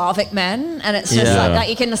lot of Slavic men, and it's just Yeah. like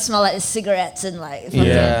you can smell like the cigarettes and like fucking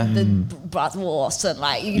Yeah. the bratwurst and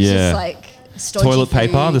like you can Yeah. just like stodgy Toilet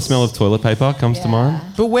paper. The foods. smell of toilet paper comes to Yeah. mind.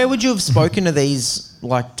 But where would you have spoken to these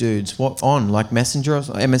like dudes? What on like Messenger or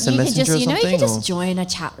MSN You could Messenger just, or you know, something? you could or- just join a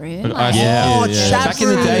chat room. But Like, Oh, yeah. chat Back in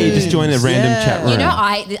the day, you just joined a random Yeah. chat room. You know,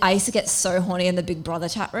 I used to get so horny in the Big Brother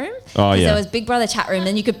chat room. Oh, 'Cause yeah. There was Big Brother chat room,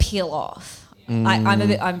 then you could peel off.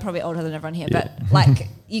 I'm probably older than everyone here, Yeah. but like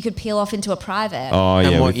you could peel off into a private. Oh And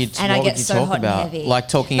yeah. what with- you'd, And what I would get you so talk hot about? and heavy. Like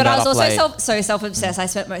talking but about I was up also late. so self-obsessed. I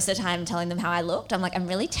spent most of the time telling them how I looked. I'm like, I'm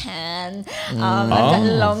really tan. I've got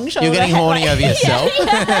long shoulder You're getting hair. horny over yourself.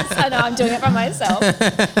 Yes, I know. I'm doing it for myself.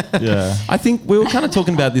 Yeah. I think we were kind of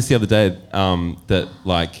talking about this the other day. That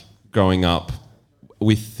like growing up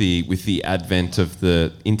with the advent of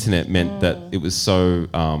the internet meant that it was so.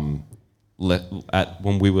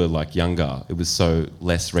 When we were like younger, it was so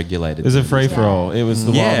less regulated. It was a free for all. It was the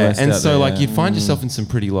Wild yeah, West and out so there, like yeah. you'd find yourself in some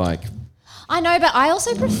pretty like I know, but I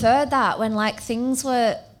also preferred that when like things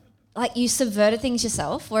were like you subverted things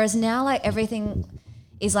yourself, whereas now like everything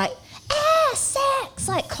is like sex,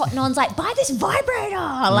 like Cotton On's like buy this vibrator,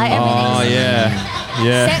 like everything.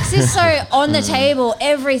 yeah. Sex is so on the table,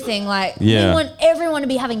 everything like Yeah. we want everyone to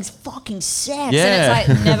be having fucking sex, Yeah. and it's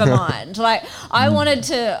like never mind. Like I wanted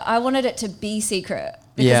it to be secret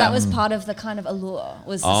because Yeah. that was part of the kind of allure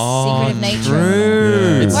was the Oh, secretive nature.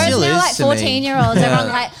 true. It Whereas still now, is like to me. 14-year-olds,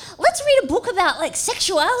 everyone's like, let's read a book about like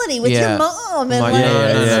sexuality with Yeah. your mom, and Like, like, yeah,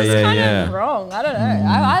 it's yeah, just yeah, kind yeah. of wrong. I don't know.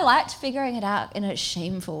 I liked figuring it out in a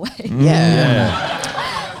shameful way. Yeah.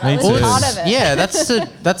 That was too. part of it. Yeah,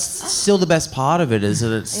 that's still the best part of it is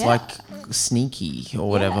that it's Yeah. like sneaky or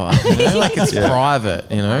whatever. You know? Like it's private,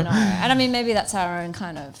 you know? No. And I mean, maybe that's our own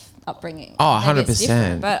kind of upbringing. Oh, Maybe it's 100%.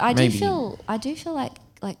 different. But I Maybe. do feel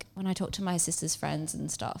like when I talk to my sister's friends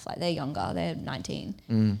and stuff, like they're younger, they're 19.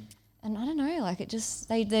 And I don't know, like it just,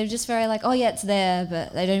 they're just very like, oh yeah, it's there,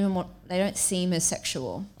 but they don't seem as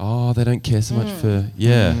sexual. Oh, they don't care so much for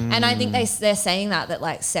And I think they're saying that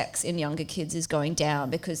like sex in younger kids is going down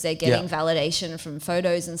because they're getting Yeah. validation from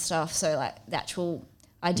photos and stuff. So like the actual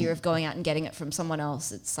idea of going out and getting it from someone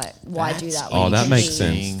else. It's like, why do that? Oh, when you that can makes be-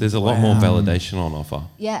 sense. There's a lot more validation on offer.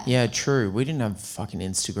 Yeah. Yeah, true. We didn't have fucking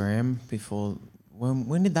Instagram before.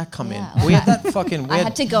 When did that come Yeah, in? We had that fucking. I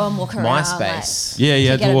had to go and walk around. MySpace. Yeah, you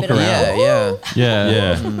had get to a walk bit of- around. Yeah, yeah.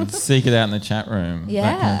 Yeah. Seek it out in the chat room.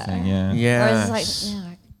 That kind of thing. Yeah. Yeah. Whereas like, yeah,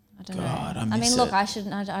 I don't God, know. I I miss mean, look, it. I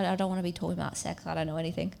shouldn't. I don't want to be talking about sex. I don't know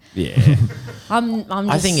anything. Yeah. I'm just,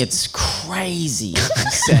 I think it's crazy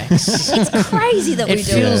sex. it's crazy that we It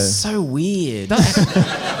do feels it. so weird.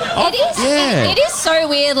 It is. yeah. It is so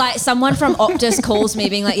weird. Like someone from Optus calls me,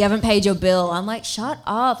 being like, "You haven't paid your bill." I'm like, "Shut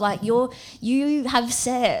up! Like you have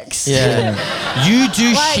sex." Yeah. You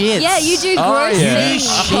do Like, shit. yeah, you do gross You do things.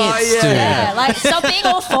 shits, dude. Yeah, like stop being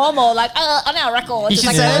all formal. Like on our records. You It's should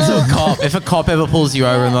like, say that to a cop. If a cop ever pulls you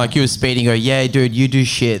over and like you were speeding, go, yeah, dude, you do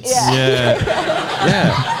shits. Yeah.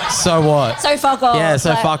 Yeah. So what? So fuck off. Yeah, so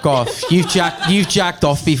Like, fuck off. You've jacked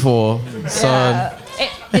off before. So Yeah.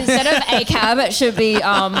 Instead of a cab, it should be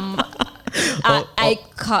a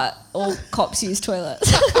cut. All cops use toilets.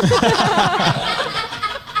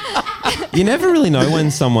 You never really know when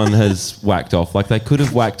someone has whacked off. Like they could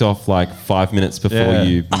have whacked off like 5 minutes before Yeah.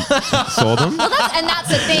 you saw them. And that's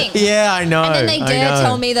the thing. yeah, I know. And then they I dare know.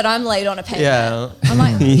 tell me that I'm late on a payment. Yeah. I'm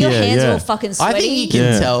like, your Yeah, hands are yeah. all fucking I sweaty. think you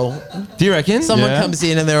can Yeah. tell. Do you reckon? Someone Yeah. comes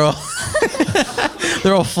in and they're all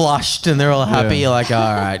they're all flushed and they're all happy. Yeah. You're like,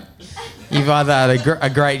 all right, you've either had a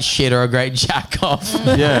great shit or a great jack off.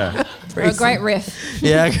 Yeah. Or a great riff.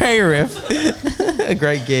 Yeah, a great riff, a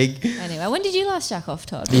great gig. Anyway, when did you last jack off,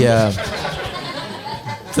 Todd? Yeah,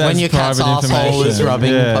 That's when your cat's private asshole is information.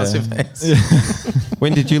 rubbing Yeah. past your face.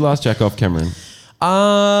 When did you last jack off, Cameron?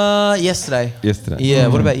 Yesterday. Yesterday. Yeah.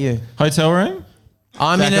 What about you? Hotel room?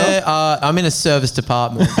 I'm in a service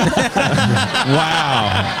department.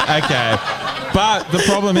 Wow. Okay. But the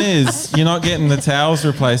problem is you're not getting the towels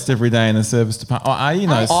replaced every day in the service department. Oh, are you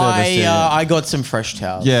no service? I got some fresh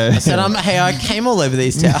towels. Yeah. I said, hey, I came all over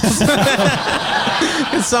these towels.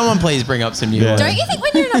 Can someone please bring up some new Yeah. ones? Don't you think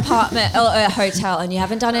when you're in an apartment or a hotel and you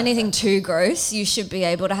haven't done anything too gross, you should be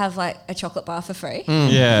able to have like a chocolate bar for free?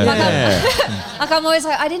 Yeah. Like I'm always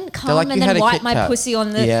like, I didn't come like, and "You had then a wipe Kit my Kat." pussy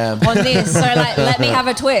on the Yeah. on this. So like, let me have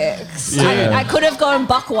a Twix. Yeah. I could have gone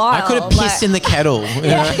buck wild. I could have pissed in the kettle. you know?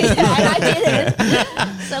 Yeah, and I didn't.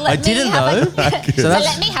 So let I me didn't have though. So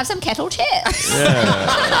let me have some kettle chips.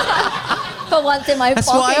 For once in my That's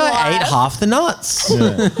why fucking I ate life. half the nuts.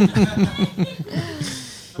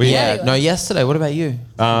 Yeah. No, yesterday. What about you?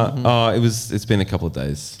 It's been a couple of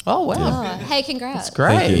days. Oh wow, Oh, hey, congrats.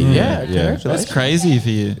 great. Thank you. Yeah, Yeah. congratulations. That's crazy for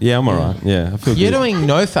you. Yeah, I'm alright. Yeah, I feel You're good. doing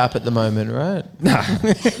no fap at the moment, right?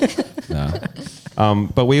 No.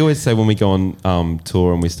 But we always say when we go on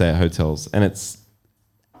tour and we stay at hotels, and it's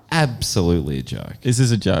absolutely a joke. This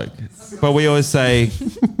is a joke. But we always say,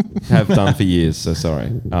 have done for years, so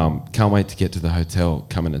sorry. Can't wait to get to the hotel,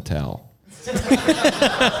 come in a towel.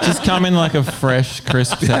 Just come in like a fresh,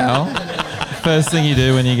 crisp towel. First thing you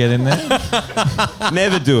do when you get in there.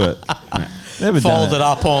 Never do it. Never Fold done it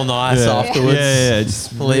up all nice Yeah. afterwards. Yeah.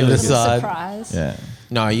 Just Leave it aside. Surprise. Yeah.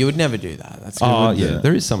 No, you would never do that. That's good. Oh, wouldn't do yeah, that.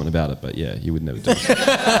 there is something about it, but yeah, you would never do it.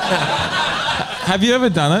 Have you ever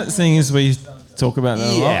done it? Seeing as we talk about that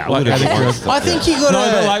a lot. Yeah, I Like, would've out of tried. curiosity. I think you got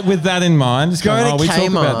No, but to like with that in mind, just Go going, to we talk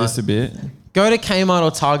Kmart. about this a bit. go to Kmart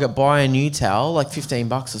or Target, buy a new towel, like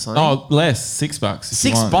 $15 or something. Oh, less, $6. If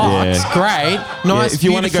you $6, want. Yeah. great, Yeah, nice. if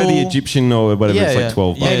you want to go to the beautiful- Egyptian or whatever, it's like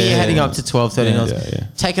 12 bucks. Maybe you're heading up to $12, $13. Yeah.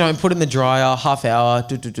 Take it home, put it in the dryer, half hour,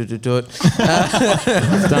 do it. It's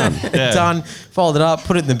done. Yeah. Done. Fold it up,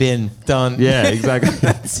 put it in the bin. Done. Yeah, exactly.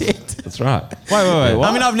 That's it. That's right. Wait. What?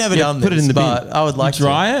 I mean, I've never Yeah, done put it this, in the bin. but I would like to.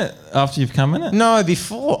 Dry it after you've come in it? No,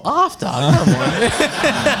 before, after. Come on.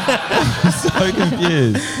 So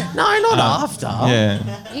confused. No, not after.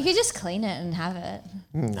 Yeah. You could just clean it and have it.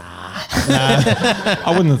 I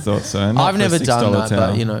wouldn't have thought so. Not I've for a never done $6 that, towel.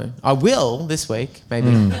 but you know, I will this week,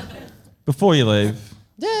 maybe. Before you leave.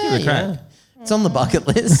 Yeah, it a crack. yeah. It's on the bucket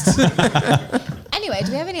list. Anyway,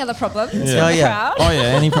 do we have any other problems? Yeah. From Oh, the yeah. crowd? Oh, yeah.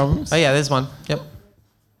 Any problems? Oh yeah, there's one. Yep.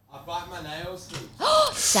 I bite my nails.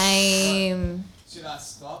 Same. Should I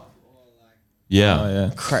stop or like Yeah. Oh,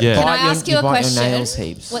 yeah. Yeah. Can I ask you a bite question? Your nails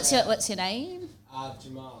heaps. What's your name?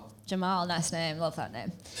 Jamal? Jamal, nice name. Love that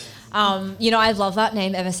name. You know, I've loved that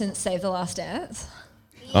name ever since Save the Last Dance.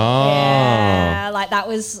 Oh, Yeah, like that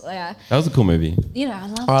was, that was a cool movie. you know, I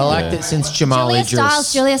loved I it. liked it since Jamal Julia Idris.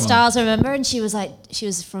 Stiles, Julia Stiles, remember? And she was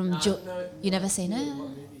from, you never seen it?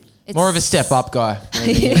 It's More of a step up guy.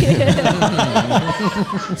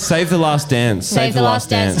 Save the Last Dance. Save the Last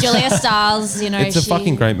Dance. Julia Stiles, you know. It's a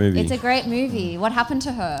fucking great movie. It's a great movie. What happened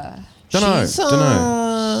to her? Dunno. She's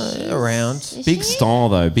around. Big star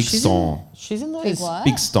though. Big star. She's in those. Big what?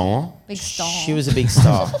 Big star. Big star. She was a big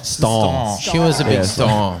star. Star. She was a big Yeah.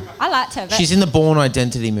 star. I liked her. But She's in the Born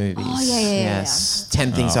Identity movies. Oh, yeah. Yes.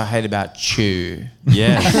 10 Things I Hate About Chew.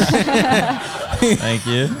 Yeah. Thank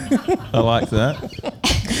you. I like that.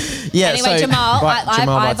 Yeah. Anyway, so, Jamal, right, I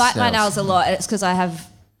bites bite my nails a lot. It's because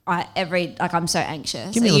I'm so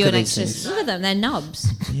anxious. Give me a Are look you at an these anxious? things. Look at them. They're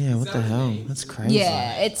nubs. Yeah. What the hell? That's crazy.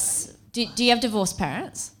 Yeah. It's. Do you have divorced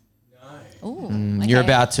parents? No. Ooh. You're okay.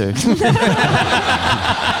 about to.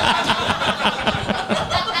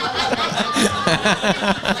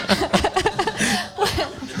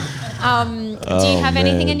 Do you have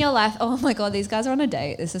anything in your life? Oh my god, these guys are on a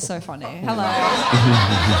date. This is so funny. Hello.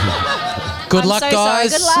 Good I'm luck, so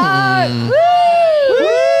guys. Sorry. Good luck. Woo!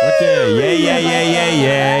 Okay. Yeah.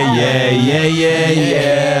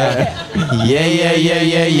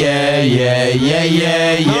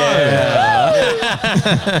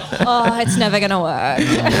 Oh, it's never gonna work.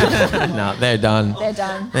 No, they're done. They're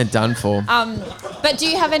done. They're done for. But do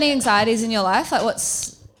you have any anxieties in your life? Like,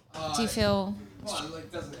 do you feel?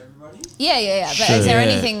 Yeah. But is there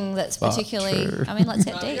anything that's particularly? I mean, let's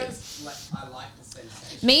get deep.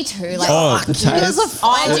 Me too. Like, The taste.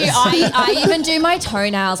 I even do my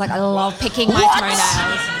toenails. Like, I love picking my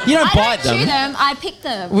toenails. You don't I bite don't chew them. them. I pick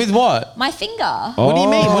them. With what? My finger. What do you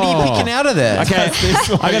mean? What are you picking out of there? Okay.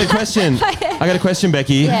 I got a question.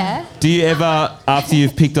 Becky. Yeah. Do you ever, after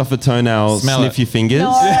you've picked off a toenail, Smell sniff it. your fingers?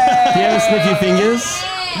 No. Do you ever sniff your fingers?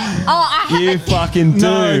 Oh, I have You fucking do.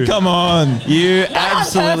 No, come on. You on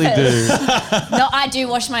absolutely do. No, I do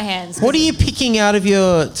wash my hands. What are you picking out of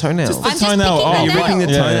your toenails? I'm just toenail picking off. the You're nail. ripping the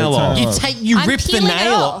toenail off. You I'm rip the peeling it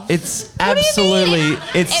nail off. off. It's What do you mean? absolutely,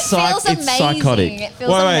 it's feels it's amazing. psychotic. It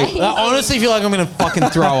feels Wait. amazing. I honestly feel like I'm gonna fucking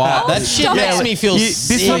throw up. That shit stop makes it. me feel This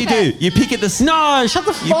sick. is what you do. You pick at the No, shut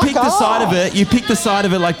the fuck You pick the up. side of it. You pick the side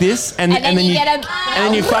of it like this, and And then then you you get a- and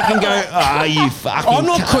then you fucking go. Oh, you fucking. I'm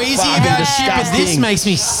not queasy fucking about shit, but this disgusting." makes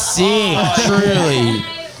me sick. Truly.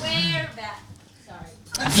 We're back.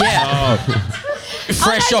 Sorry. Yeah.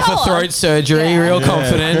 Fresh no, off go a on. throat surgery, real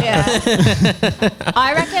confident. Yeah.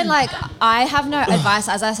 I reckon, like, I have no advice.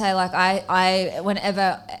 As I say, like, I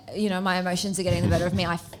whenever, my emotions are getting the better of me,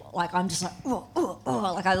 I'm just like,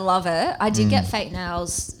 like, I love it. I did get fake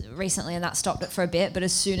nails recently, and that stopped it for a bit. But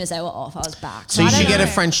as soon as they were off, I was back. So you I don't should get a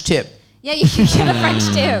know. French tip. Yeah, you should get a French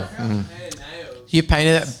tip. You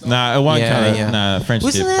painted it. No, it won't Yeah, cut it. yeah. No, French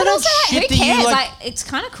Wasn't tip. that But also, shit who that you cares? like? Like, it's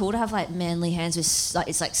kind of cool to have like manly hands with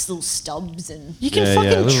it's like little stubs and. You can Yeah, fucking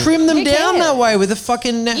little- trim them Who down cares? that way with a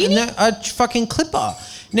fucking You a fucking clipper.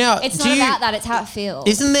 Now, It's do not you, about that. It's how it feels.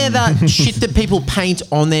 Isn't there that shit that people paint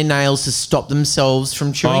on their nails to stop themselves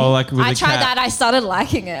from chewing? Oh, like with I the tried cat. that. I started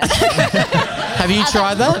liking it. Have you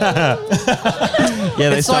tried that? Yeah,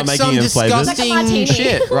 they It's start like making some it in flavors. Like a disgusting martini.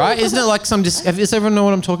 shit, right? Isn't it like some? Does everyone know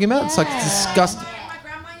what I'm talking about? It's like disgusting. My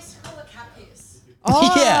grandma used to call it cat piss.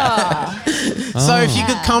 Yeah. So if you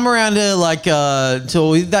could come around to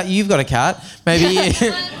to that, you've got a cat. Maybe let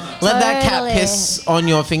that cat Totally. piss on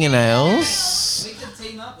your fingernails. We could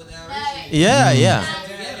team up with our Yeah, yeah.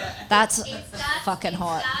 That's fucking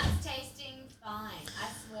hot. Starts tasting fine, I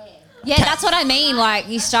swear. Yeah, that's what I mean. Like,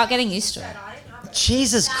 you start getting used to it.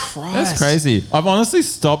 Jesus Christ. That's crazy. I've honestly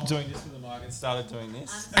stopped doing this with the mic and started doing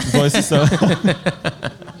this. Voices so- You've got a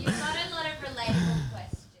lot of relatable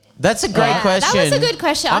questions. That's a great Yeah, question. that was a good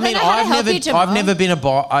question. I don't know how to help you, Jamal. I've never been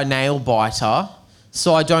a nail biter,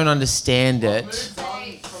 so I don't understand it.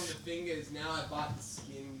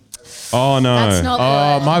 Oh no. That's not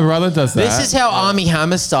Oh, good. my brother does that. This is how Army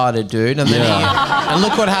Hammer started, dude, and then and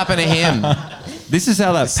look what happened to him. This is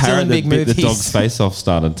how that Still parrot in that big bit the movies. dog's face off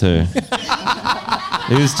started too.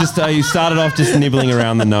 It was just he started off just nibbling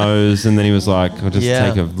around the nose, and then he was like, "I'll just Yeah.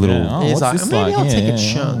 take a little." Yeah. Oh, He's what's like, this maybe like? I'll Yeah, take a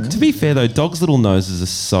yeah, chunk. To be fair though, dogs' little noses are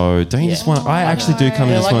so. Don't you just want? I actually do come and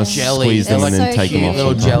They're just like want to jelly. squeeze They're them and like then so take them cute. off.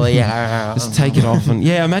 Little sometimes. jelly. Just take it off and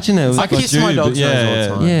imagine it was I like kiss my dog's nose all the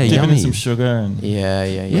time. Yeah, Dip it in yummy. some sugar and Yeah.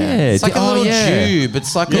 Yeah, It's like a little yeah. tube.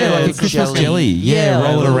 It's like Yeah, a like a little Christmas jelly. Yeah, roll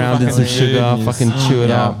it little around in fucking some sugar, jelly. fucking chew it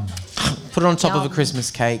Yeah. up. Put it on top of a Yum. Christmas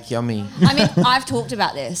cake. Yummy. I mean, I've talked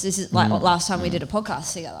about this. This is like last time we did a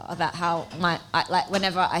podcast together about how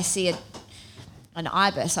whenever I see an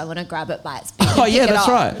ibis, I want to grab it by its beak. Oh and yeah, pick it that's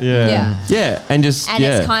up. right. Yeah. Yeah, and just And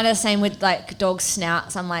yeah. it's kind of the same with like dog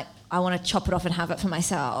snouts. I'm like, I want to chop it off and have it for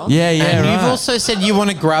myself. Yeah, And right. you've also said you want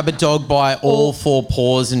to grab a dog by all four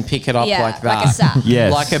paws and pick it up Yeah, like that. like a sack.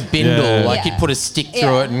 Yes. Like a bindle. Yeah. Like Yeah. you'd put a stick through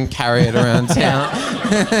Yeah. it and carry it around town.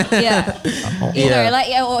 Yeah. You Yeah. know, like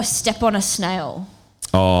or step on a snail.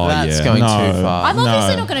 Oh, That's yeah. going No. too far. I'm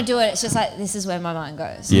obviously No. not going to do it. It's just like this is where my mind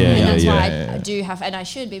goes. Yeah, and yeah, that's why yeah. I do have, and I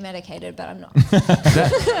should be medicated, but I'm not.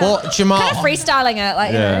 Well, Jamal, Kind of freestyling it,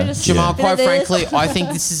 like Yeah. you know, just Jamal, a bit quite of this. frankly, I think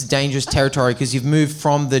this is dangerous territory because you've moved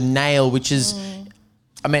from the nail, which is,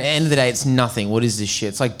 I mean, at the end of the day, it's nothing. What is this shit?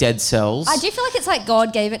 It's like dead cells. I do feel like it's like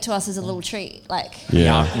God gave it to us as a little treat. Like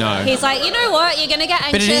Yeah. No. He's like, you know what? You're gonna get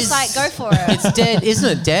But it anxious. is- Like, go for it. It's dead, isn't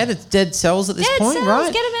it? Dead. It's dead cells at this Dead point, cells,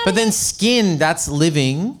 right? get 'em out But of then here. skin, that's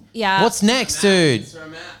living. Yeah. What's next, dude?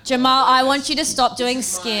 Jamal, I want you to stop doing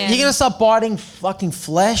skin. You're gonna start biting fucking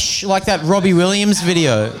flesh like that Robbie Williams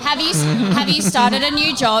video. Have you started a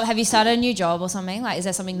new job? Have you started a new job or something? Like, is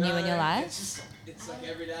there something new in your life? It's like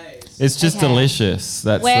every day. It's just Okay. delicious.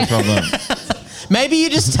 That's Where- the problem. Maybe you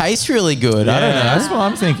just taste really good. I don't know. That's what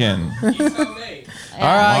I'm thinking. You tell me. All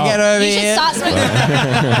right, get over You should here. start smoking.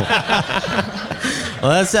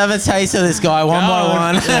 Let's have a taste of this guy one by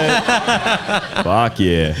one. Fuck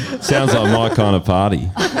yeah. Sounds like my kind of party.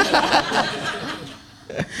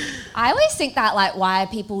 I always think that like why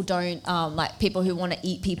people don't like people who want to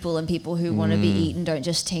eat people and people who want to be eaten don't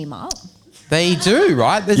just team up. They do,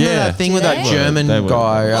 right? There's Yeah. that thing with Do that they? German They would.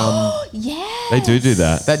 guy. Yeah. They do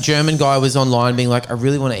that. That German guy was online being like, I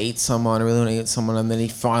really want to eat someone. And then he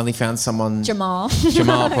finally found someone, Jamal.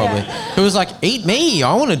 Jamal probably, who was like, eat me.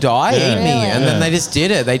 I want to die. Yeah. Eat me. Really? And then they just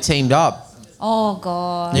did it. They teamed up. Oh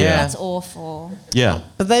God. Yeah. That's awful. Yeah.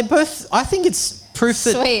 But they both, I think it's proof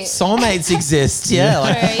that Sweet. soulmates exist. Yeah.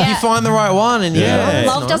 Like, True, yeah. you find the right one and Yeah.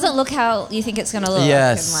 Love doesn't look how you think it's gonna look.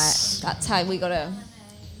 Yes. And like that's how we gotta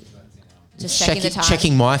just checking the time.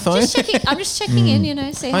 checking my phone. Just checking. I'm just checking in. You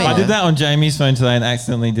know, see. Oh, how yeah. I did that on Jamie's phone today and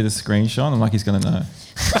accidentally did a screenshot. I'm like, he's going to know.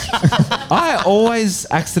 I always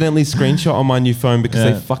accidentally screenshot on my new phone because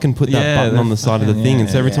Yeah. they fucking put that Yeah, button on the they're side of the fucking- thing. yeah, And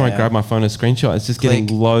so every time I yeah. grab my phone and screenshot, it's just getting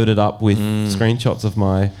Click. loaded up with screenshots of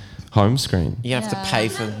my home screen. You have Yeah. to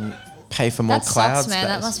pay for more That cloud sucks, man.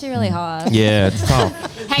 That space. must be really hard. Yeah, it's tough.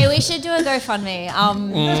 Hey, we should do a GoFundMe.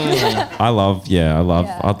 I'd love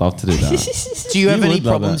to do that. Do you have You any would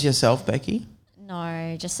love problems that. yourself, Becky?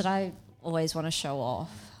 No, just that I always want to show off.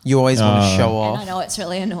 You always want to show And I off. know it's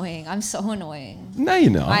really annoying. I'm so annoying. No, you're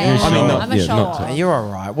not. I am. not- I'm a yeah, show not off. to- You're all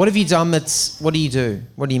right. What have you done what do you do?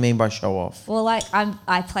 What do you mean by show off? Well, like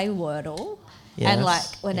I play Wordle, Yes, and like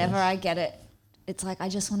whenever I get it, it's like I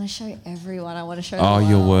just want to show everyone. I want to show. Oh, the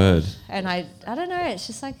your world. word. And I don't know. It's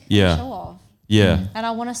just like Yeah. show off. Yeah. And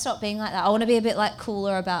I want to stop being like that. I want to be a bit like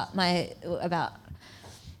cooler about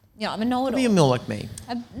you know, I'm a know-it-all. Be a mill like me.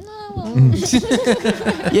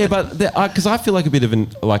 Yeah, but because I feel like a bit of a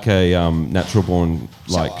natural born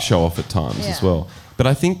show off at times as Yeah. well. But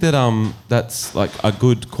I think that that's like a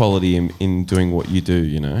good quality in doing what you do.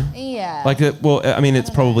 You know. Yeah. Like well, I mean, it's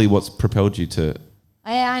probably what's propelled you to.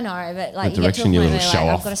 Yeah, I know, but like The you get to a direction you point little where show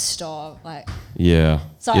like, off. I've got to stop. Like, Yeah.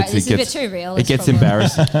 sorry, this is a bit too real. It this gets problem.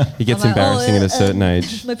 embarrassing. It gets I'm like, embarrassing at a certain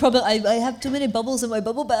age. My problem, I have too many bubbles in my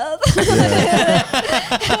bubble bath.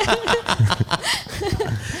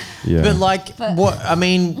 Yeah. But like, what? I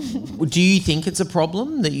mean, do you think it's a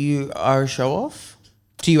problem that you are a show off?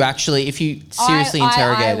 Do you actually, if you seriously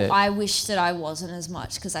interrogate it? I wish that I wasn't as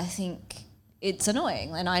much because I think it's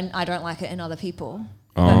annoying and I don't like it in other people.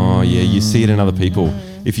 Oh yeah, you see it in other people.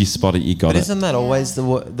 If you spot it, you got But it. isn't that always the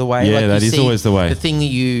way? Yeah, like that you is see always the way. The thing that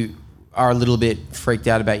you are a little bit freaked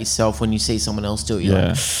out about yourself when you see someone else do it. You're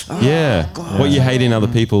Yeah. like, Yeah. What you hate in other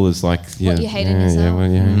people is like yeah. you hate in yeah, yourself. Yeah, what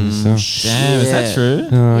you hate in yourself. Damn, is that Yeah. true?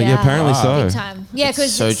 Yeah, apparently so. Big time. Yeah,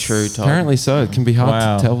 because so true, Todd. Apparently so. It can be hard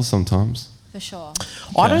Wow. to tell sometimes. for sure.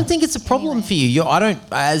 I don't think it's a problem for you. I don't,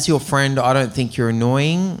 as your friend, I don't think you're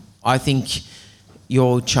annoying. I think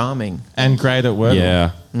you're charming And great at work.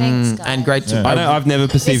 Yeah. Thanks, guys. and great to. Yeah. I've never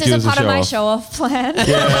perceived This you is as a a part of my show-off. show-off plan.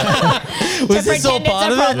 Was this all pretend it's a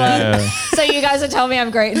part of it? problem. Yeah. So you guys are telling me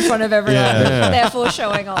I'm great in front of everyone, Yeah. therefore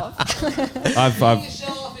showing off. I've Show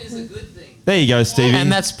off is a good thing. there you go, Stevie. And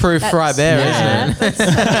that's proof right there, isn't it?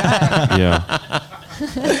 yeah.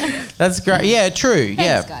 That's great. Yeah, true.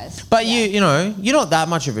 yeah. guys. But you know, you're not that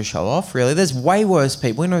much of a show off, really. There's way worse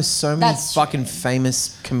people. We know so many That's true. fucking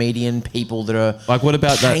famous comedian people that are Like what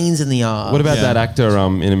about that? pains in the arse. What about Yeah. that actor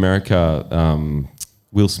in America,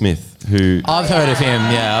 Will Smith, who? I've heard of him.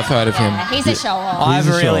 Yeah, I've heard of him. Yeah, he's a show-off. I've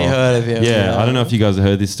He's a really show-off. heard of him. Yeah, I don't know if you guys have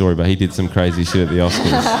heard this story, but he did some crazy shit at the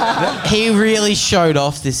Oscars. He really showed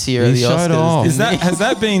off this year at He the showed Oscars. off. Is that has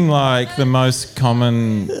that been like the most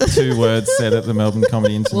common 2 words said at the Melbourne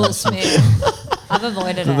Comedy Will International? Smith. I've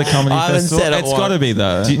avoided To the it. comedy I haven't festival. said it It's got to once. be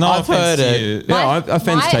though. Do you- No I've offense heard to it. you. Yeah,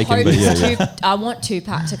 offense my taken, hope but is yeah. I want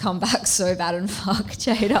Tupac to come back so bad and fuck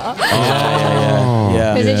Jada.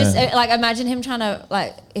 Yeah. Because it just like imagine him trying to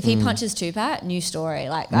like if he punches Tupac, new story.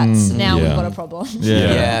 Like that's now we've yeah. got a problem.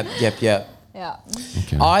 Yeah. Yep. Yeah.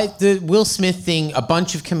 The Will Smith thing, a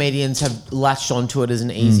bunch of comedians have latched onto it as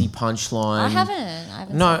an easy punchline. I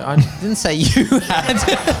haven't. No, I didn't say you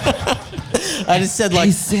had. I just said like,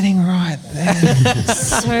 He's sitting right there.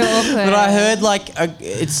 So awkward. but I heard like,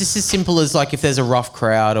 it's just as simple as like if there's a rough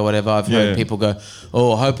crowd or whatever. I've heard Yeah. people go,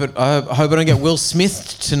 "Oh, I hope I don't get Will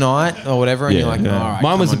Smith tonight" or whatever, and you're like, yeah. "All right."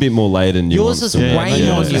 Mine was come a bit on." more laid and Yours nuanced is than way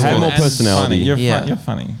that. more It had nuanced. more And personality. funny. You're, Yeah. you're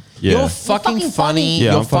funny. Yeah. You're fucking fucking funny. funny.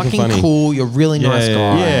 Yeah, You're I'm fucking fucking funny. cool. You're a really nice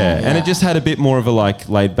guy. Yeah, and it just had a bit more of a like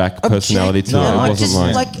laid back personality to Yeah, it. It like wasn't just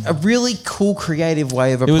like, like a really cool, creative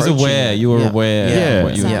way of It was approaching aware. it. You were Yeah. aware Yeah. of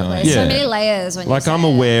what you were Exactly. doing. Yeah. So many layers when like you I'm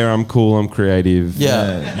say it. aware, I'm cool, I'm creative.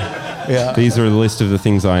 Yeah. These are a list of the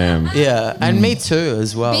things I am. Yeah, and me too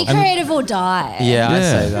as well. Be creative or die. Yeah, I Yeah.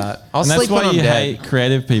 say that. I'll And that's sleep when why I'm you dead. hate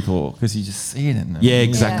creative people because you just see it in them. Yeah,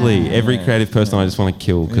 exactly. Every creative person I just want to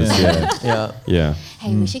kill because Yeah. yeah.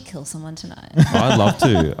 Hey, we should kill someone tonight. I'd love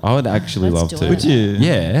to. I would actually Let's love do to. it. Would you?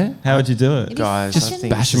 Yeah. How would you do it? Guys, Just I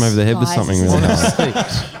think bash him over the head with Guys, something this really is-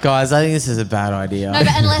 hard. Guys, I think this is a bad idea. No,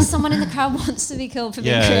 but unless someone in the crowd wants to be killed for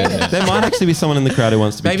being Yeah. creative. There might actually be someone in the crowd who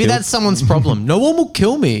wants to be Maybe killed. that's someone's problem. No one will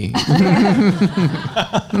kill me.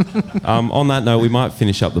 On that note, we might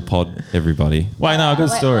finish up the pod, everybody. Wait, no, I've got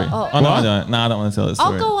a Wait, story. oh. Oh, no, I don't. No, I don't want to tell the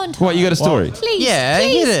story. I'll go on. What, you got a story? Please, Yeah,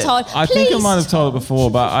 please, hit it. Todd. I think I please, might have told it before,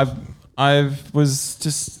 but I was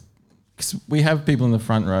just because we have people in the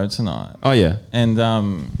front row tonight, Oh, yeah. and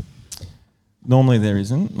normally there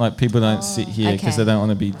isn't. Like people don't sit here because okay. they don't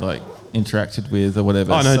want to be like interacted with or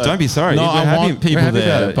whatever. Oh, no, don't be sorry. No, We're I happy- want we're people happy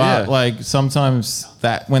about there, it, but yeah. like sometimes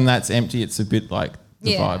that when that's empty, it's a bit like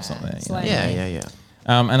the Yeah, vibe's not there. it's you know? like- Yeah.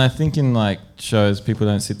 And I think in like shows, people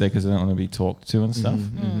don't sit there because they don't want to be talked to and stuff.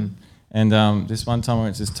 And this one time I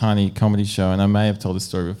went to this tiny comedy show, and I may have told this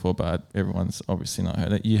story before, but everyone's obviously not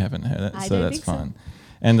heard it. You haven't heard it, I so don't that's think so. fine.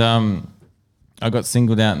 And I got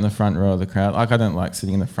singled out in the front row of the crowd. Like I don't like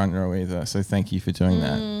sitting in the front row either, so thank you for doing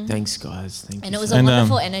that. Thanks, guys. Thank And you. it was so a And,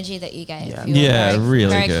 wonderful energy that you gave. Yeah. You were Yeah, very,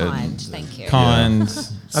 really very good. kind. Thank you. Kind,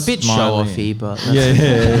 a bit smiley. show-offy, but that's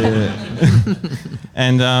Yeah.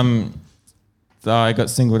 And so I got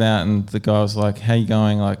singled out, and the guy was like, "How you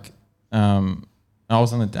going?" Like, I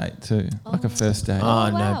was on a date too, like a first date. Oh,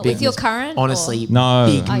 no, wow. big With your current? honestly, No.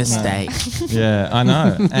 big Okay. mistake. Yeah, I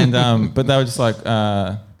know. And but they were just like,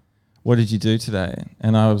 "What did you do today?"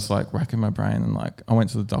 And I was like racking my brain, and like I went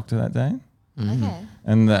to the doctor that day. Okay.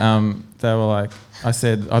 And they were like, I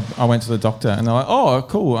said, I went to the doctor, and they're like, "Oh,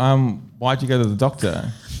 cool. Why'd you go to the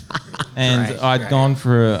doctor?" And I'd gone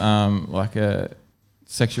for like a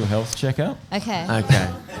sexual health checkup, Okay. Okay.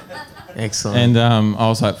 Excellent. and I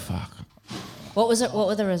was like, "Fuck." What was it? What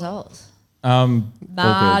were the results? All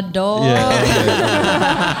Bad good. dog. Yeah,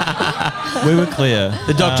 we were clear.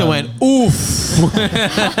 the doctor went, oof.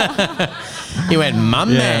 He went, my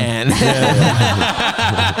man.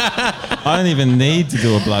 I don't even need to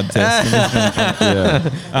do a blood test.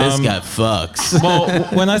 This guy fucks. Well,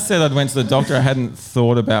 when I said I'd went to the doctor, I hadn't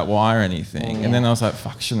thought about why or anything, and then I was like,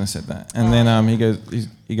 "Fuck, shouldn't have said that." And then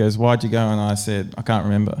he goes, "Why'd you go?" And I said, "I can't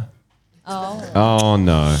remember." Oh. Oh,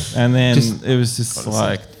 no. And then it was just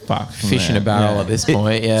like, "Fuck." from Fish in a there. barrel Yeah. at this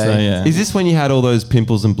point, yeah. So yeah. Is this when you had all those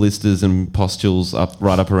pimples and blisters and pustules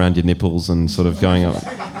right up around your nipples and sort of going up?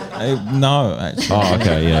 No, actually. Oh,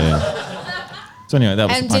 okay, yeah. So anyway, that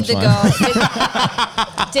was And the did the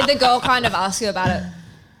punchline. girl did the girl kind of ask you about it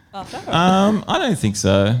after? I don't think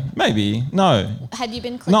so. Maybe. No. Had you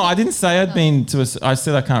been clicking? No, I didn't say I'd been to I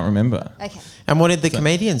said I can't remember. Okay. And what did the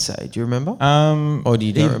comedian say? Do you remember? Or do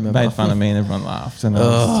you He don't remember? made fun of me and everyone laughed, and that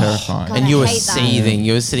was terrifying. God, And you I were hate that. seething.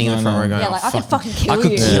 You were sitting in the front row going, Yeah, "Oh, like I could fuck. fucking kill I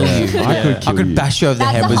could you. kill you. I could you. bash you over the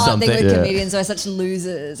That's head the with hard something." thing with Yeah. comedians. We're such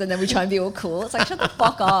losers, and then we try and be all cool. It's like shut the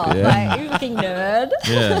fuck up, like you fucking nerd.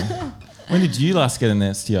 Yeah. When did you last get an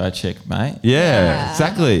STI check, mate? Yeah,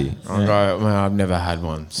 exactly. I go, well, I've never had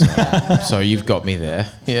one, so, so you've got me there.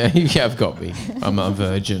 Yeah, you have got me. I'm a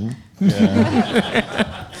virgin.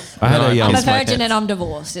 I had I'm a a virgin and I'm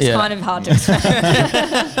divorced. It's Yeah. kind of hard to explain.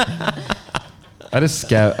 I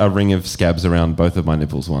had a ring of scabs around both of my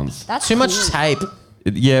nipples once. That's Too much cool. tape.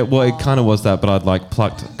 Yeah, well, it kind of was that, but I'd like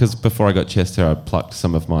plucked because before I got chest hair, I plucked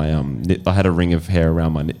some of my I had a ring of hair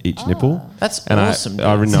around my each nipple. That's and awesome.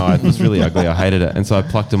 I know it was really ugly. I hated it, and so I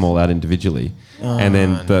plucked them all out individually. And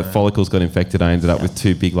then the follicles got infected. I ended up with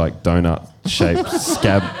two big like donut-shaped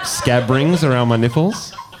scab rings around my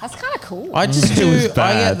nipples. That's kind of cool. cool. I just It do. was I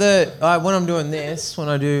bad. get when I'm doing this. When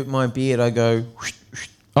I do my beard, I go.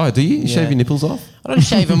 Oh, do you? You Yeah. shave your nipples off? I don't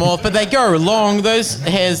shave them off, but they grow long. Those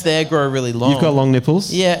hairs there grow really long. You've got long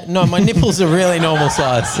nipples? Yeah, no, my nipples are really normal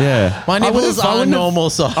size. Yeah. My I nipples would've- I are wouldn't have- normal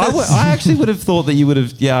size. I actually would have thought that you would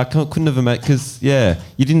have. Yeah, I couldn't have imagined because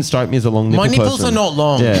you didn't strike me as a long nipple. My nipples person. are not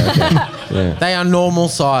long. Yeah. Okay. Yeah. They are normal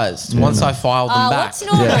sized once I file them back. What's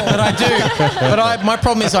normal? But I do. But my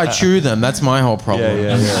problem is I chew them. That's my whole problem.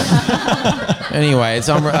 Yeah. Anyway,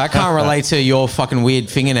 I can't relate to your fucking weird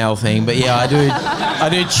fingernail thing, but yeah, I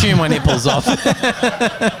do chew my nipples off.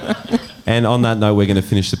 And on that note, we're going to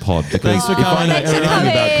finish the pod because Thanks for if I coming. know Thanks for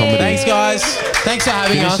anything about coming. comedy, Thanks, guys. Thanks for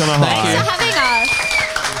having Finish us. on a Thank high. you. Thanks for having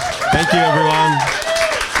us. thank you, everyone.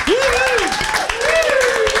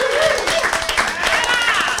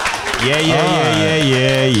 Yeah, yeah, yeah,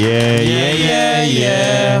 yeah, yeah, yeah, yeah,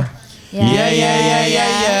 yeah. Yeah, yeah, yeah,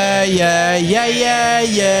 yeah, yeah, yeah, yeah,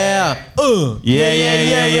 yeah. Yeah, yeah,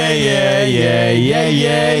 yeah, yeah, yeah, yeah, yeah,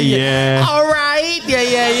 yeah, yeah. All right. Yeah,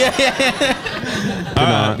 yeah, yeah, yeah. Good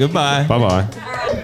night. Goodbye. Bye-bye.